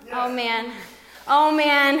 Yes. Oh man. Oh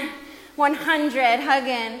man. 100. Hug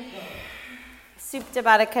in. Supta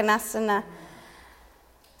Baddha Konasana.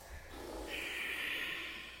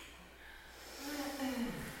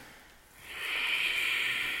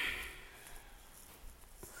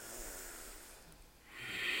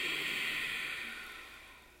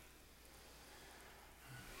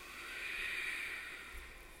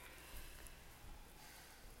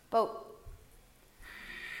 Boat.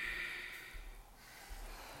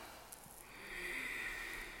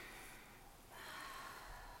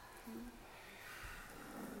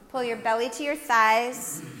 Pull your belly to your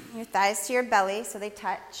thighs to your belly so they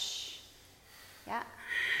touch. Yeah.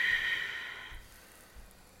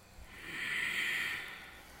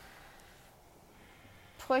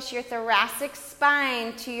 push your thoracic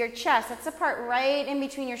spine to your chest. That's the part right in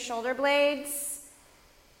between your shoulder blades.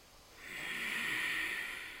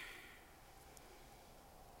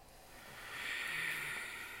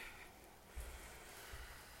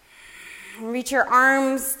 Reach your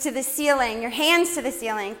arms to the ceiling, your hands to the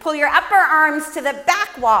ceiling. Pull your upper arms to the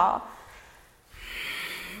back wall.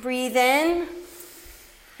 Breathe in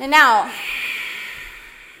and out.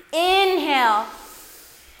 Inhale.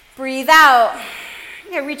 Breathe out.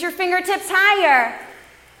 Yeah, reach your fingertips higher.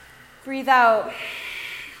 Breathe out.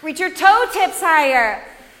 Reach your toe tips higher.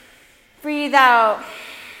 Breathe out.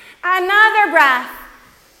 Another breath.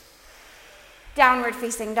 Downward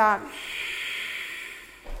facing dog.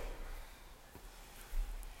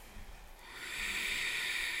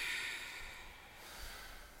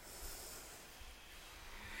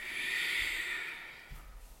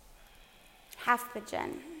 Half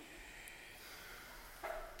pigeon.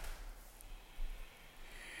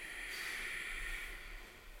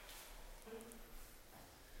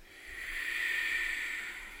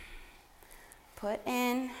 Put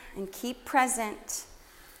in and keep present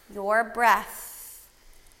your breath.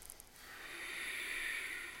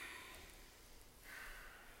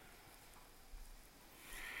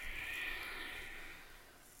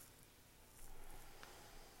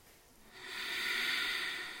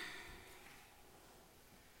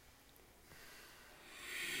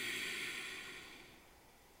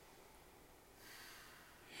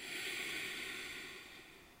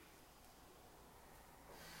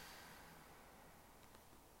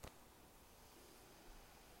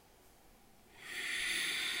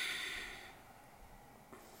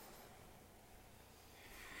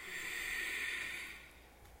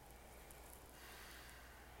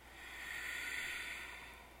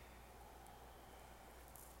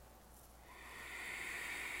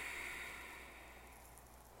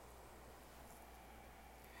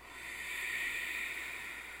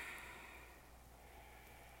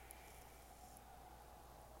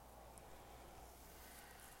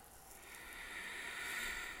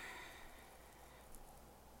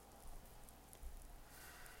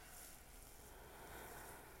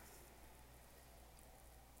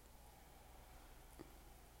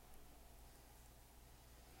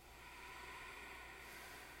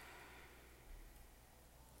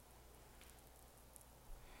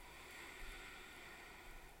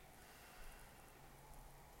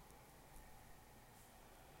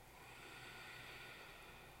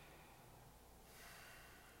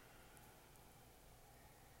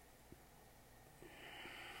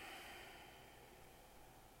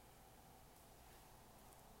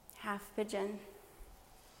 Half pigeon.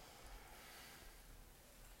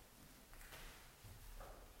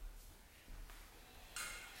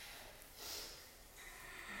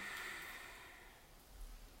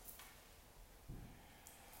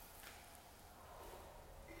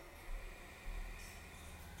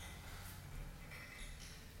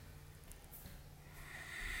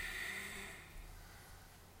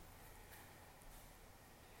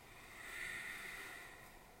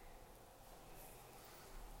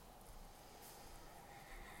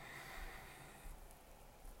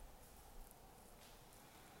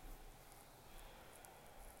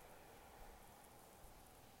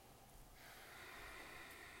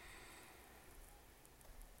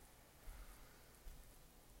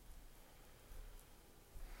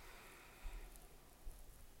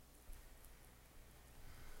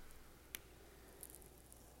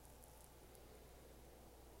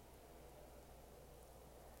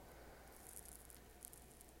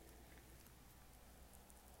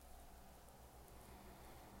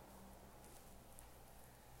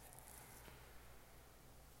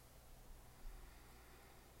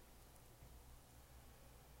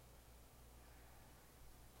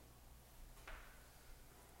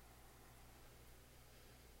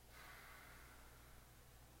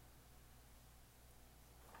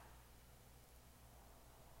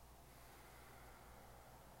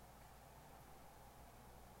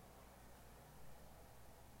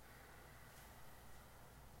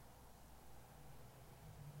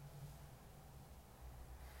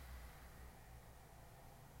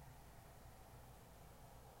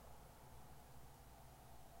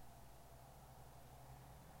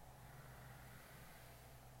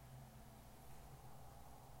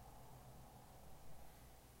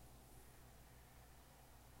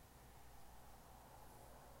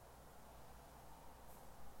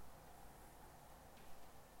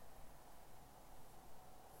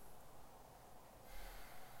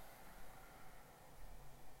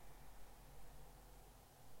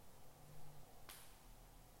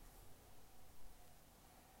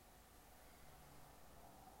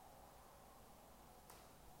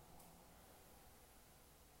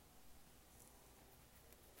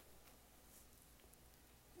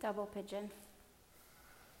 Double pigeon.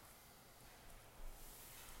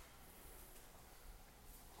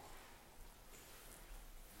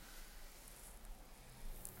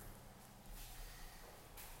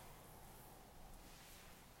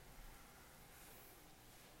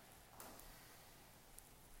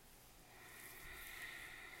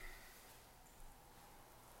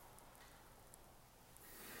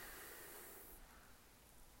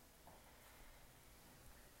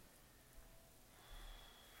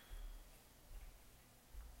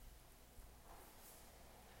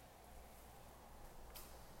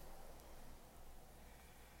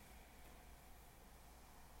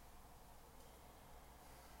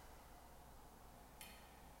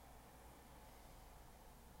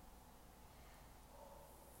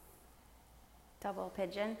 Double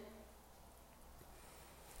pigeon.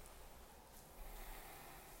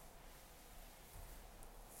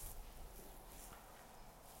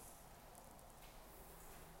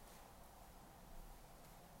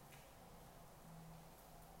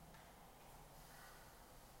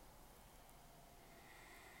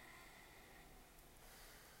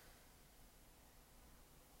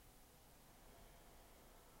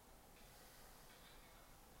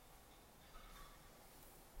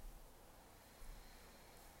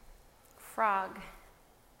 Frog.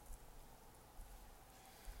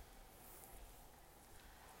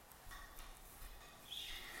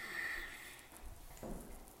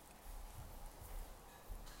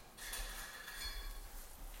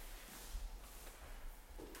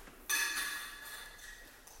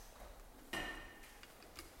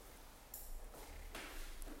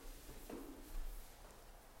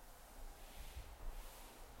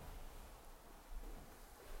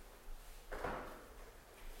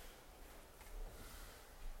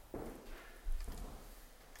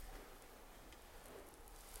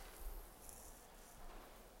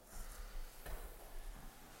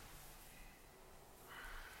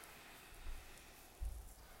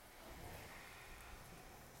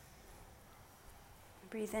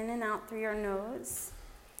 Breathe in and out through your nose.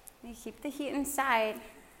 You keep the heat inside.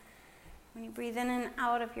 When you breathe in and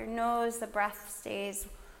out of your nose, the breath stays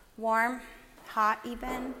warm, hot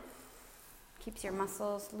even. Keeps your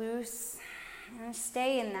muscles loose. And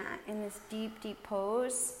stay in that, in this deep, deep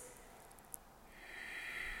pose.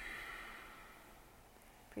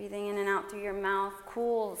 Breathing in and out through your mouth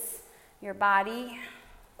cools your body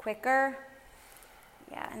quicker.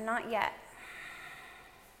 Yeah, and not yet.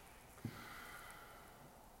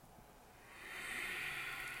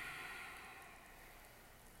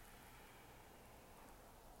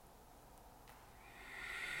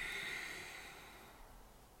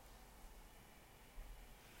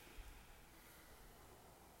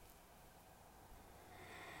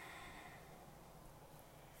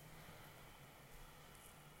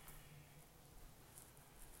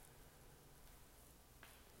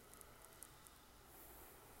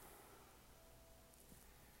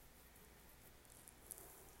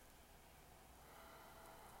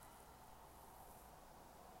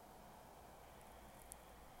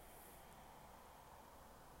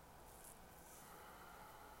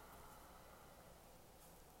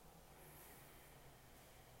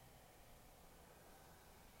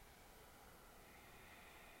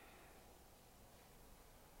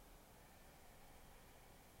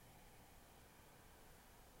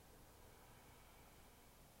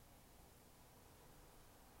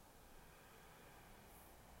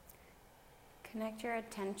 Connect your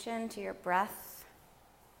attention to your breath.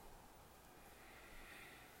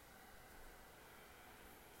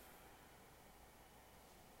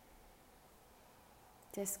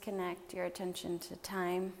 Disconnect your attention to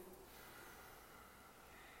time.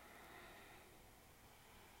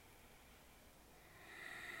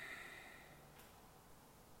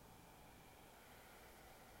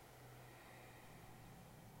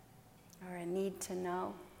 Or a need to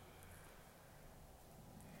know.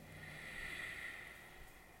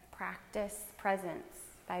 Practice presence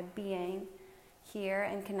by being here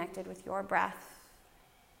and connected with your breath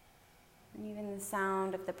and even the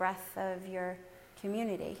sound of the breath of your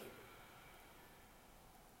community.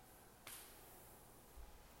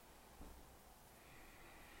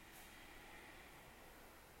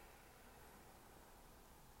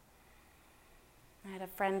 I had a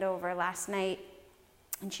friend over last night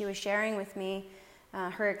and she was sharing with me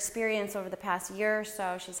her experience over the past year or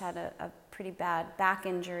so. She's had a pretty bad back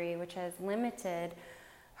injury, which has limited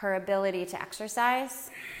her ability to exercise.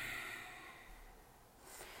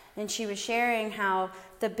 And she was sharing how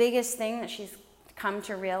the biggest thing that she's come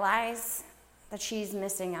to realize that she's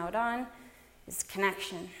missing out on is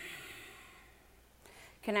connection.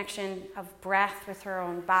 Connection of breath with her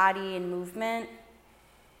own body and movement.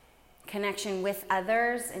 connection with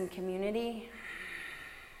others and community.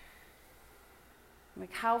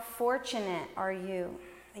 Like, how fortunate are you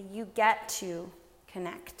that you get to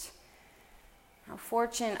connect? How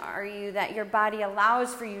fortunate are you that your body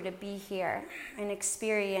allows for you to be here and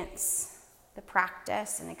experience the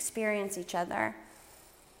practice and experience each other?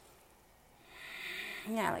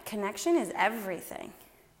 Yeah, like connection is everything.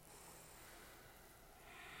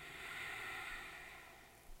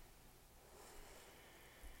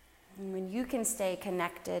 And when you can stay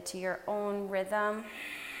connected to your own rhythm,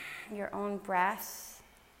 your own breath,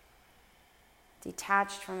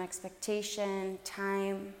 detached from expectation,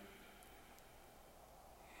 time,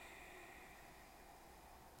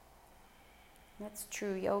 that's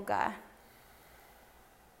true yoga.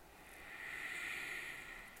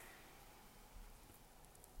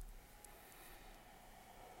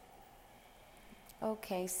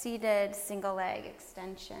 Okay, seated single leg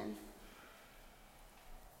extension.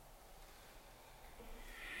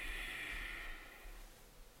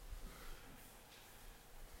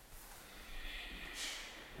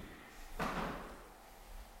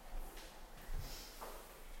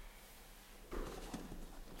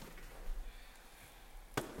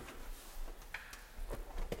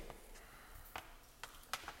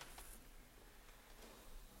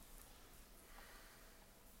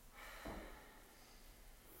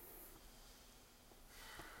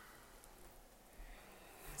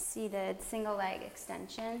 Seated single leg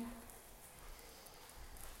extension.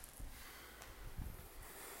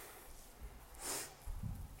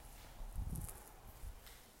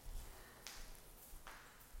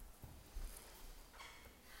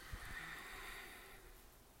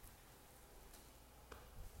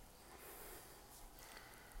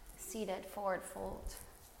 Seated forward fold.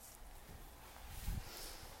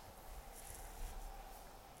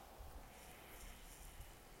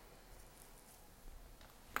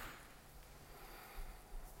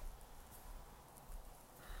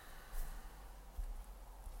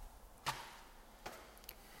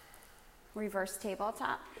 Reverse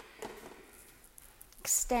tabletop.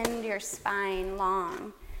 Extend your spine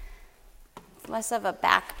long. It's less of a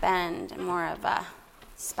back bend and more of a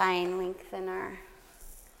spine lengthener.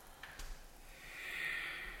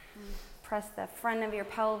 Press the front of your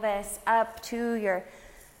pelvis up to your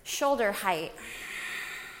shoulder height.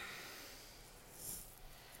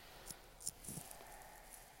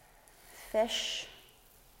 Fish.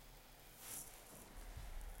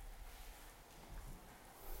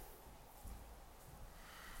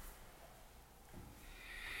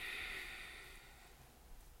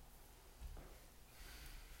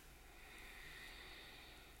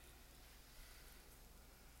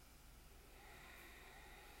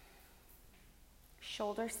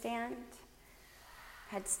 Shoulder stand,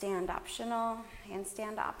 headstand optional,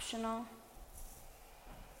 handstand optional.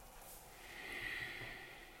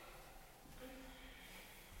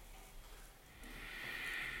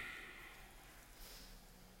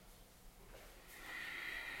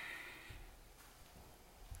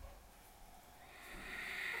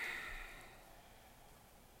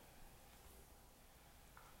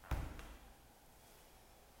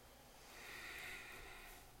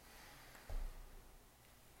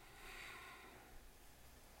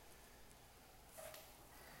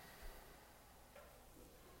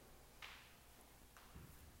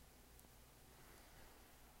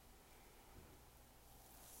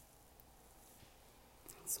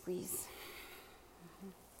 Squeeze.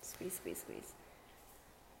 Squeeze, squeeze, squeeze.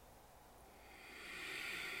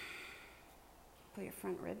 Put your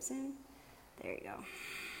front ribs in. There you go.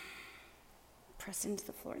 Press into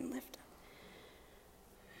the floor and lift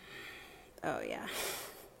up. Oh, yeah.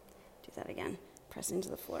 Do that again. Press into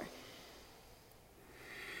the floor.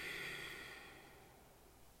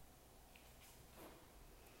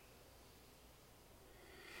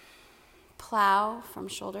 Plow from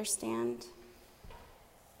shoulder stand.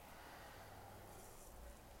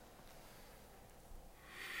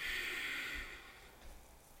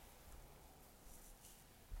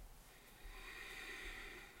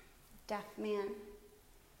 Deaf man.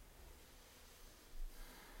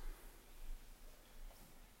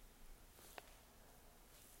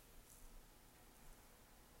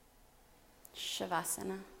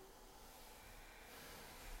 Shavasana.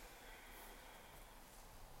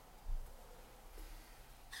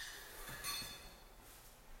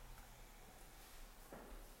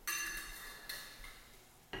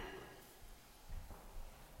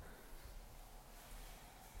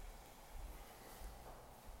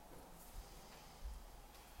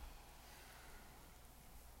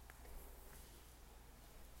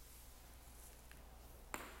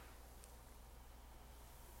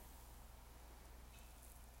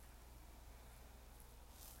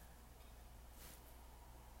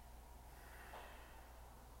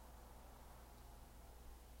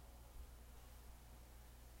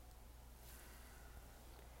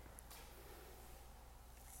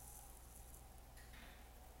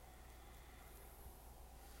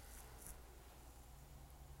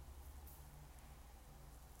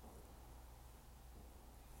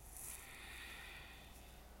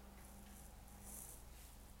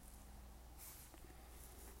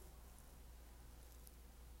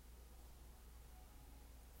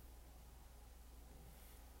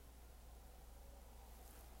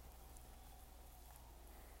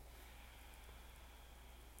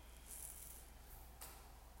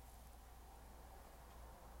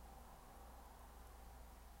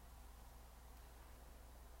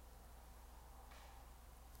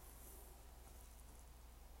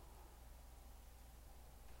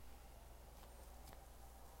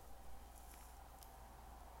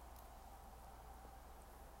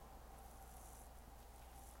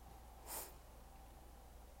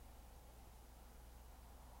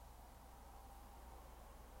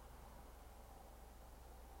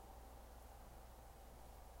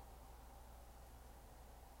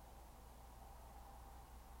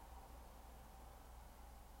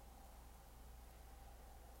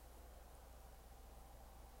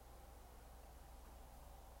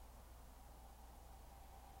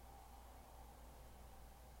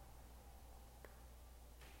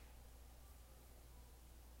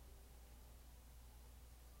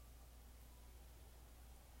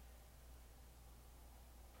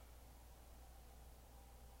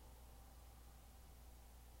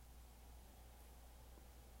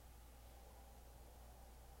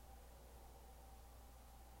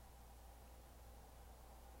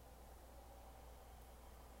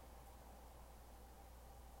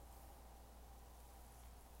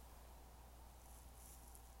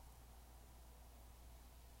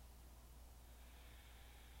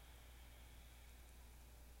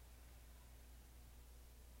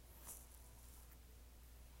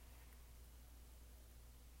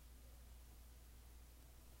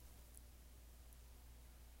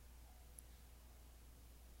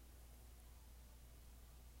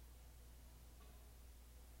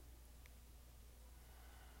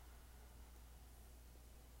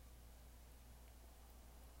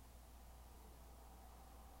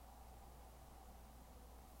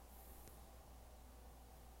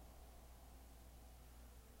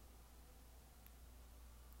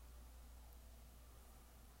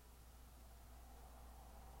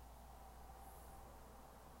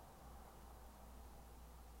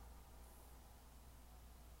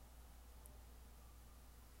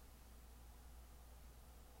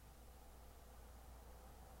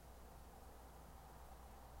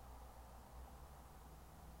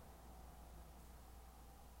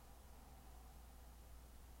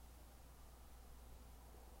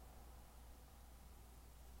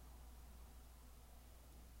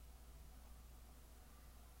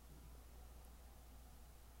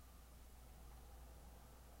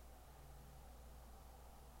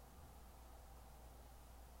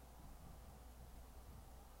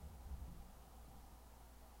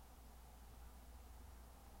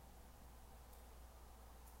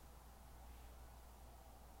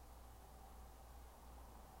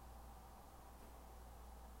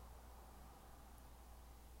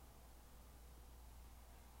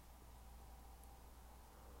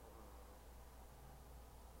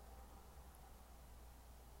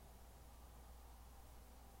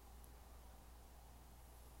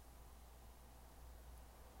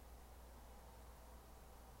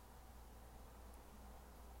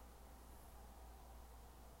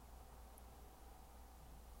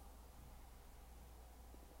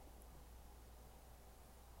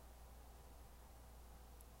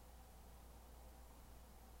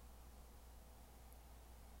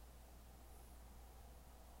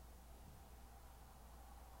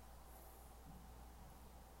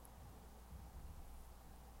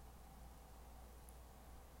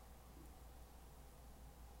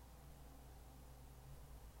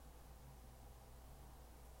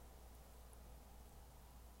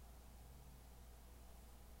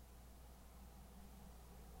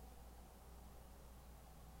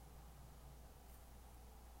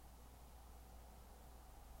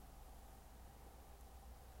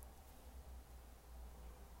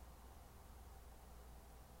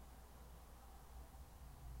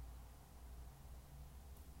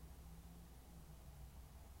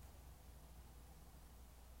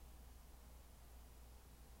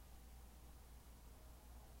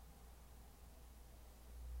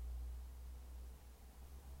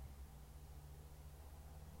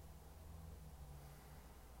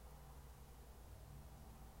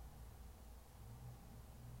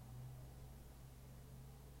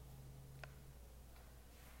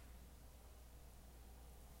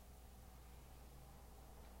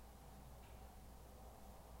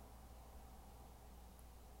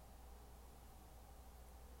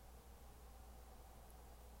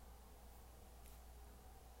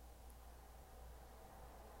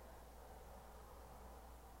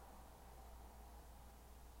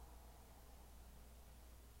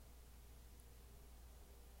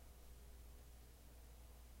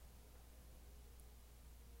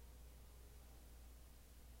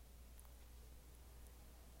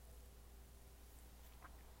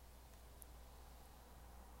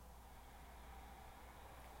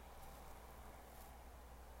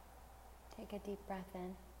 Take a deep breath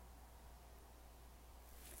in.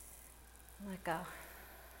 Let go.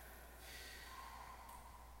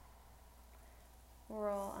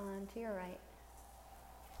 Roll on to your right.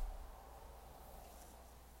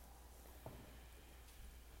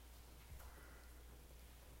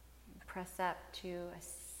 Press up to a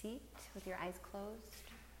seat with your eyes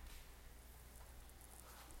closed.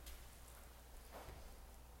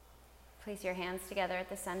 Place your hands together at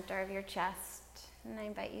the center of your chest, and I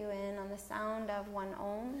invite you in on the sound of one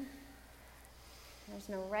Om. There's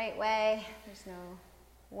no right way, there's no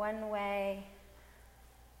one way.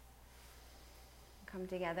 Come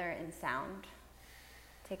together in sound.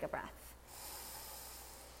 Take a breath.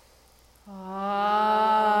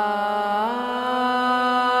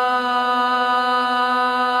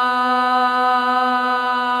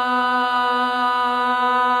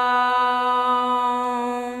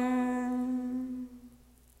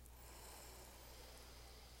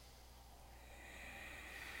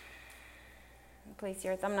 Place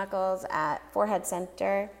your thumb knuckles at forehead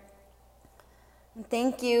center. And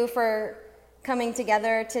thank you for coming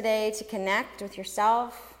together today to connect with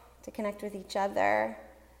yourself, to connect with each other,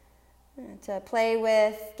 to play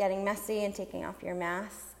with getting messy and taking off your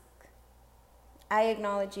mask. I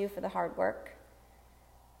acknowledge you for the hard work.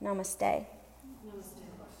 Namaste. Namaste.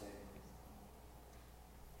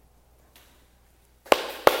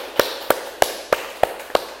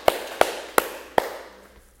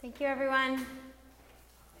 Thank you, everyone.